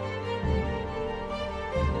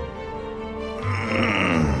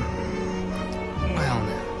 Well, now,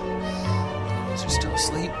 you guys are still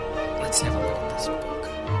asleep. Let's have a look at this book.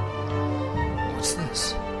 What's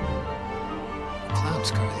this?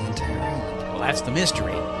 Clouds cover the entire island. Well, that's the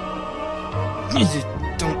mystery.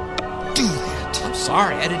 Don't do that. I'm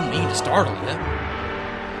sorry, I didn't mean to startle you.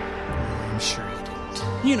 I'm sure you didn't.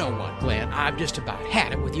 You know what, Glenn? I've just about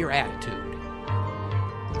had it with your attitude.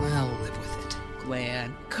 Well, live with it.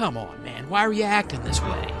 Glenn, come on, man. Why are you acting this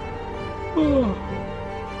way? Oh,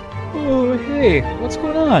 hey, what's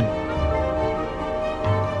going on?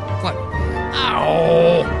 What?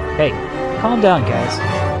 Ow! Hey, calm down, guys.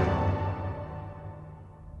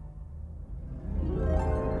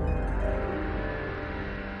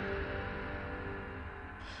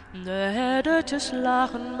 De herdertjes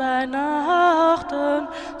lagen bij nachten,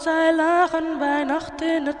 zij lagen bij nacht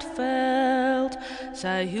in het veld.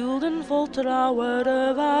 Zij hielden vol trouwe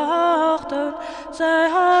de wachten, zij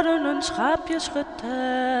hadden hun schaapjes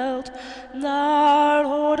geteld. Daar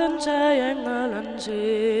hoorden zij engelen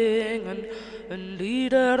zingen, hun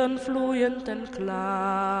liederen vloeiend en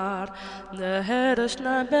klaar. De herders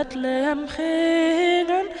naar Bethlehem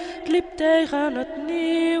gingen, het liep tegen het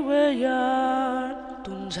nieuwe jaar.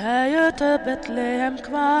 Toen zij te Bethlehem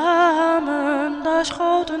kwamen, daar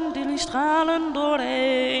schoten die stralen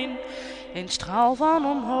doorheen. Een straal van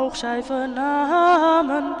omhoog zij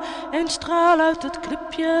vernamen, een straal uit het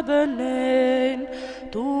kribje beneen.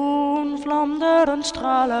 Toen vlamde er een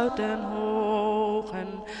straal uit den hogen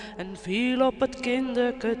en viel op het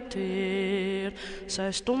kinderke teer.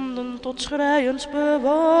 Zij stonden tot schreiens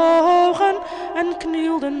bewogen en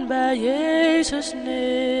knielden bij Jezus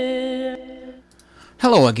neer.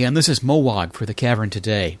 Hello again, this is Mowag for the Cavern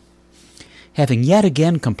Today. Having yet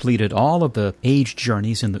again completed all of the age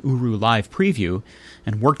journeys in the Uru Live preview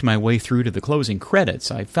and worked my way through to the closing credits,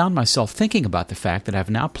 I found myself thinking about the fact that I've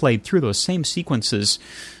now played through those same sequences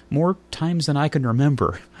more times than I can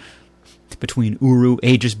remember. Between Uru,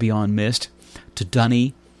 Ages Beyond Mist, to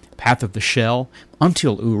Dunny, Path of the Shell,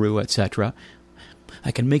 until Uru, etc.,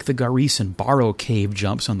 I can make the Garis and Barrow cave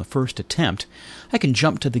jumps on the first attempt. I can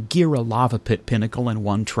jump to the Gira lava pit pinnacle in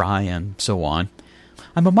one try, and so on.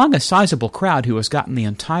 I'm among a sizable crowd who has gotten the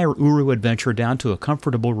entire Uru adventure down to a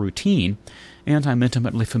comfortable routine, and I'm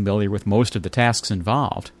intimately familiar with most of the tasks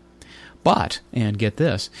involved. But, and get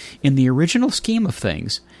this, in the original scheme of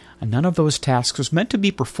things, none of those tasks was meant to be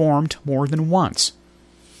performed more than once.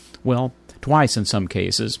 Well, twice in some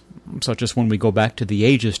cases, such as when we go back to the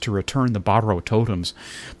ages to return the Barrow totems.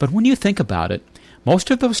 But when you think about it,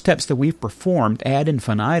 most of those steps that we've performed ad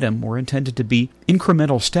infinitum were intended to be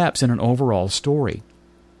incremental steps in an overall story.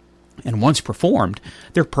 And once performed,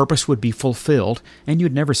 their purpose would be fulfilled, and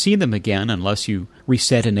you'd never see them again unless you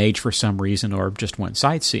reset an age for some reason or just went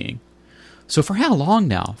sightseeing. So for how long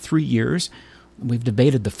now? 3 years? We've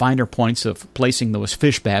debated the finer points of placing those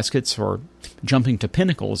fish baskets or jumping to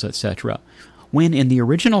pinnacles, etc., when in the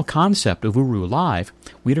original concept of Uru Live,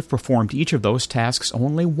 we'd have performed each of those tasks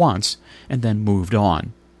only once and then moved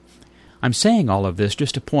on. I'm saying all of this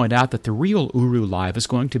just to point out that the real Uru Live is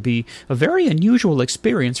going to be a very unusual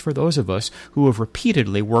experience for those of us who have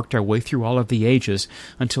repeatedly worked our way through all of the ages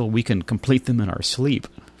until we can complete them in our sleep.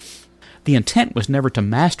 The intent was never to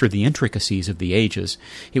master the intricacies of the ages.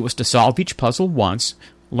 It was to solve each puzzle once,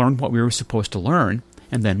 learn what we were supposed to learn,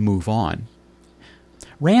 and then move on.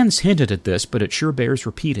 Rand's hinted at this, but it sure bears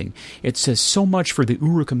repeating. It says so much for the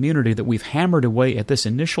Uru community that we've hammered away at this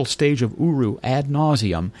initial stage of Uru ad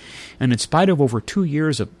nauseum, and in spite of over 2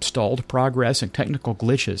 years of stalled progress and technical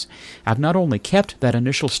glitches, I've not only kept that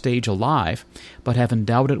initial stage alive, but have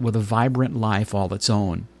endowed it with a vibrant life all its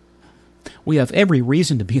own. We have every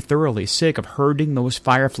reason to be thoroughly sick of herding those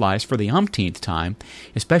fireflies for the umpteenth time,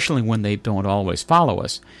 especially when they don't always follow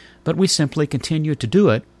us, but we simply continue to do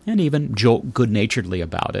it and even joke good-naturedly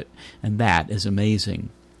about it, and that is amazing.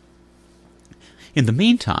 In the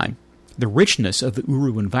meantime, the richness of the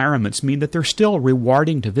Uru environments mean that they're still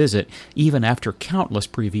rewarding to visit even after countless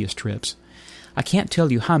previous trips. I can't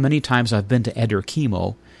tell you how many times I've been to Eder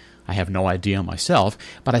Kemo. I have no idea myself,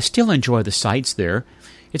 but I still enjoy the sights there.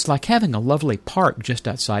 It's like having a lovely park just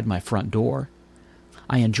outside my front door.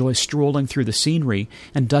 I enjoy strolling through the scenery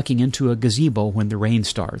and ducking into a gazebo when the rain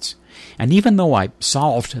starts. And even though I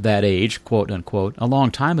solved that age, quote-unquote, a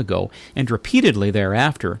long time ago, and repeatedly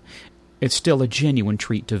thereafter, it's still a genuine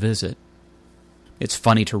treat to visit. It's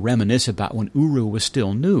funny to reminisce about when Uru was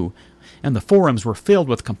still new, and the forums were filled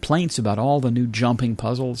with complaints about all the new jumping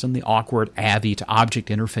puzzles and the awkward AVI to object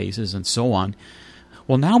interfaces and so on.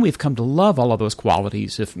 Well, now we've come to love all of those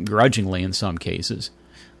qualities, if grudgingly in some cases.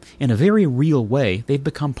 In a very real way, they've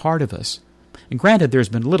become part of us. And granted, there's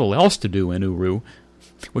been little else to do in Uru,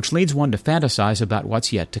 which leads one to fantasize about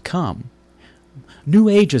what's yet to come. New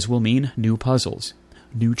ages will mean new puzzles,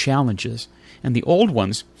 new challenges, and the old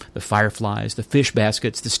ones, the fireflies, the fish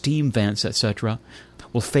baskets, the steam vents, etc.,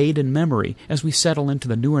 will fade in memory as we settle into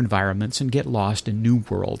the new environments and get lost in new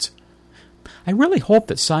worlds. I really hope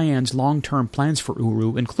that Cyan's long-term plans for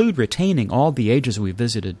Uru include retaining all the ages we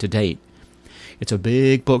visited to date. It's a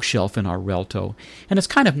big bookshelf in our Relto, and it's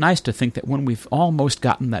kind of nice to think that when we've almost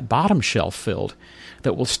gotten that bottom shelf filled,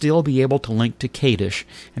 that we'll still be able to link to Kadish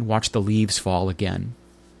and watch the leaves fall again.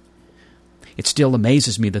 It still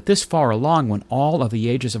amazes me that this far along, when all of the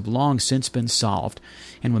ages have long since been solved,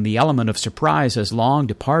 and when the element of surprise has long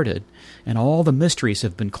departed, and all the mysteries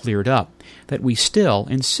have been cleared up, that we still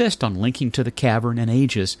insist on linking to the cavern and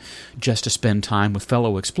ages just to spend time with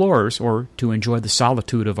fellow explorers or to enjoy the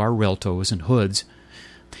solitude of our Reltos and hoods.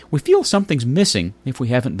 We feel something's missing if we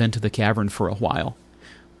haven't been to the cavern for a while.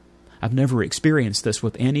 I've never experienced this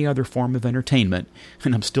with any other form of entertainment,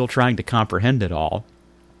 and I'm still trying to comprehend it all.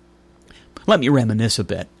 Let me reminisce a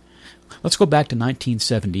bit. Let's go back to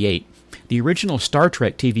 1978. The original Star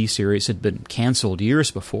Trek TV series had been canceled years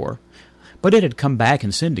before, but it had come back in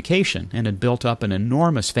syndication and had built up an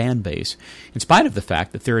enormous fan base, in spite of the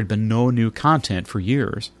fact that there had been no new content for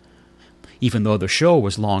years. Even though the show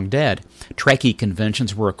was long dead, Trekkie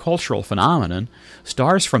conventions were a cultural phenomenon,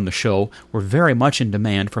 stars from the show were very much in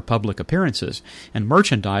demand for public appearances, and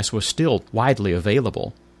merchandise was still widely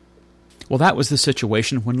available. Well, that was the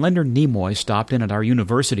situation when Leonard Nimoy stopped in at our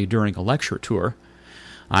university during a lecture tour.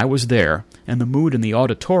 I was there, and the mood in the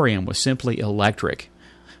auditorium was simply electric.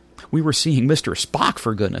 We were seeing Mr. Spock,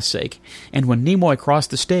 for goodness sake, and when Nimoy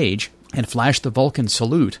crossed the stage and flashed the Vulcan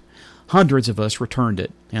salute, hundreds of us returned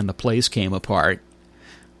it, and the place came apart.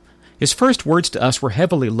 His first words to us were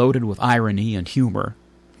heavily loaded with irony and humor.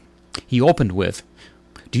 He opened with,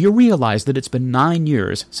 "Do you realize that it's been 9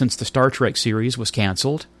 years since the Star Trek series was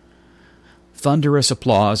canceled?" Thunderous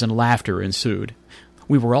applause and laughter ensued.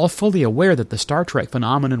 We were all fully aware that the Star Trek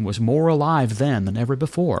phenomenon was more alive then than ever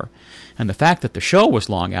before, and the fact that the show was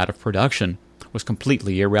long out of production was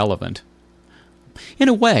completely irrelevant. In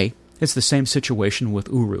a way, it's the same situation with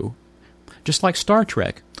Uru. Just like Star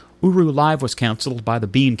Trek, Uru Live was canceled by the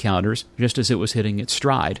bean counters just as it was hitting its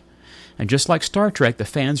stride. And just like Star Trek, the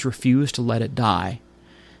fans refused to let it die.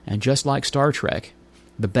 And just like Star Trek,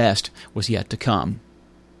 the best was yet to come.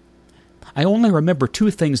 I only remember 2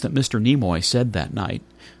 things that Mr. Nimoy said that night.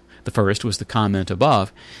 The first was the comment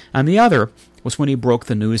above, and the other was when he broke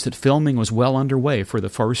the news that filming was well underway for the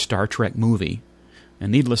first Star Trek movie.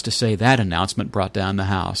 And needless to say, that announcement brought down the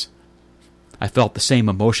house. I felt the same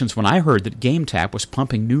emotions when I heard that Gametap was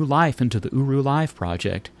pumping new life into the Uru Live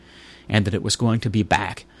project, and that it was going to be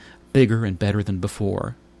back, bigger and better than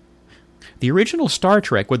before. The original Star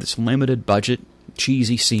Trek, with its limited budget,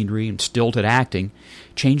 cheesy scenery, and stilted acting,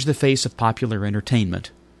 changed the face of popular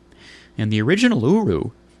entertainment. And the original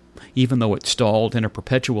Uru, even though it stalled in a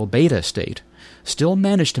perpetual beta state, still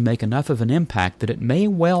managed to make enough of an impact that it may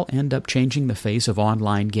well end up changing the face of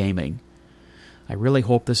online gaming. I really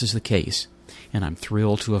hope this is the case, and I'm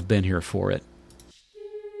thrilled to have been here for it.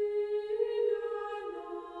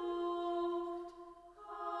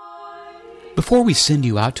 Before we send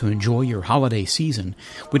you out to enjoy your holiday season,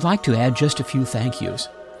 we'd like to add just a few thank yous.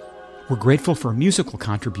 We're grateful for musical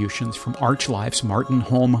contributions from Archlife's Martin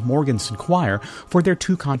Holm Morganson Choir for their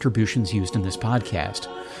 2 contributions used in this podcast,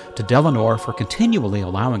 to Delanor for continually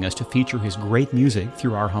allowing us to feature his great music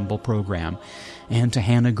through our humble program, and to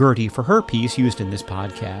Hannah Gertie for her piece used in this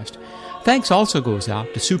podcast. Thanks also goes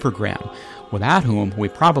out to Supergram, without whom we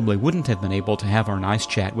probably wouldn't have been able to have our nice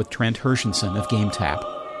chat with Trent Hershenson of Gametap.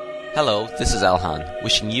 Hello, this is Alhan,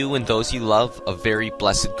 wishing you and those you love a very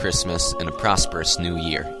blessed Christmas and a prosperous New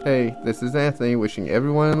Year. Hey, this is Anthony, wishing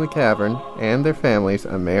everyone in the cavern and their families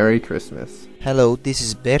a Merry Christmas. Hello, this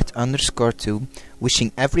is Bert_2,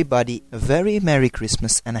 wishing everybody a very Merry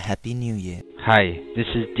Christmas and a Happy New Year. Hi, this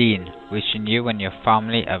is Dean, wishing you and your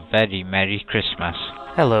family a very Merry Christmas.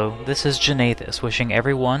 Hello, this is Janathus, wishing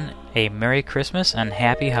everyone a Merry Christmas and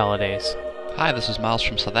Happy Holidays. Hi, this is Miles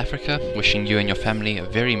from South Africa, wishing you and your family a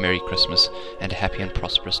very Merry Christmas and a happy and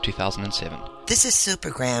prosperous 2007. This is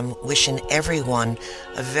Supergram, wishing everyone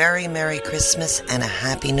a very Merry Christmas and a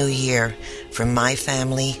Happy New Year, from my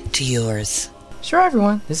family to yours. Sure,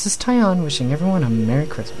 everyone. This is Cyan, wishing everyone a Merry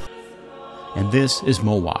Christmas. And this is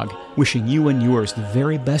Mowag, wishing you and yours the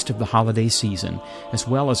very best of the holiday season, as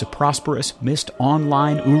well as a prosperous, Mist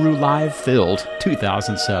Online Uru Live-filled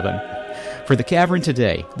 2007. For the Cavern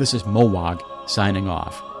Today, this is Mowag signing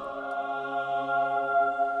off.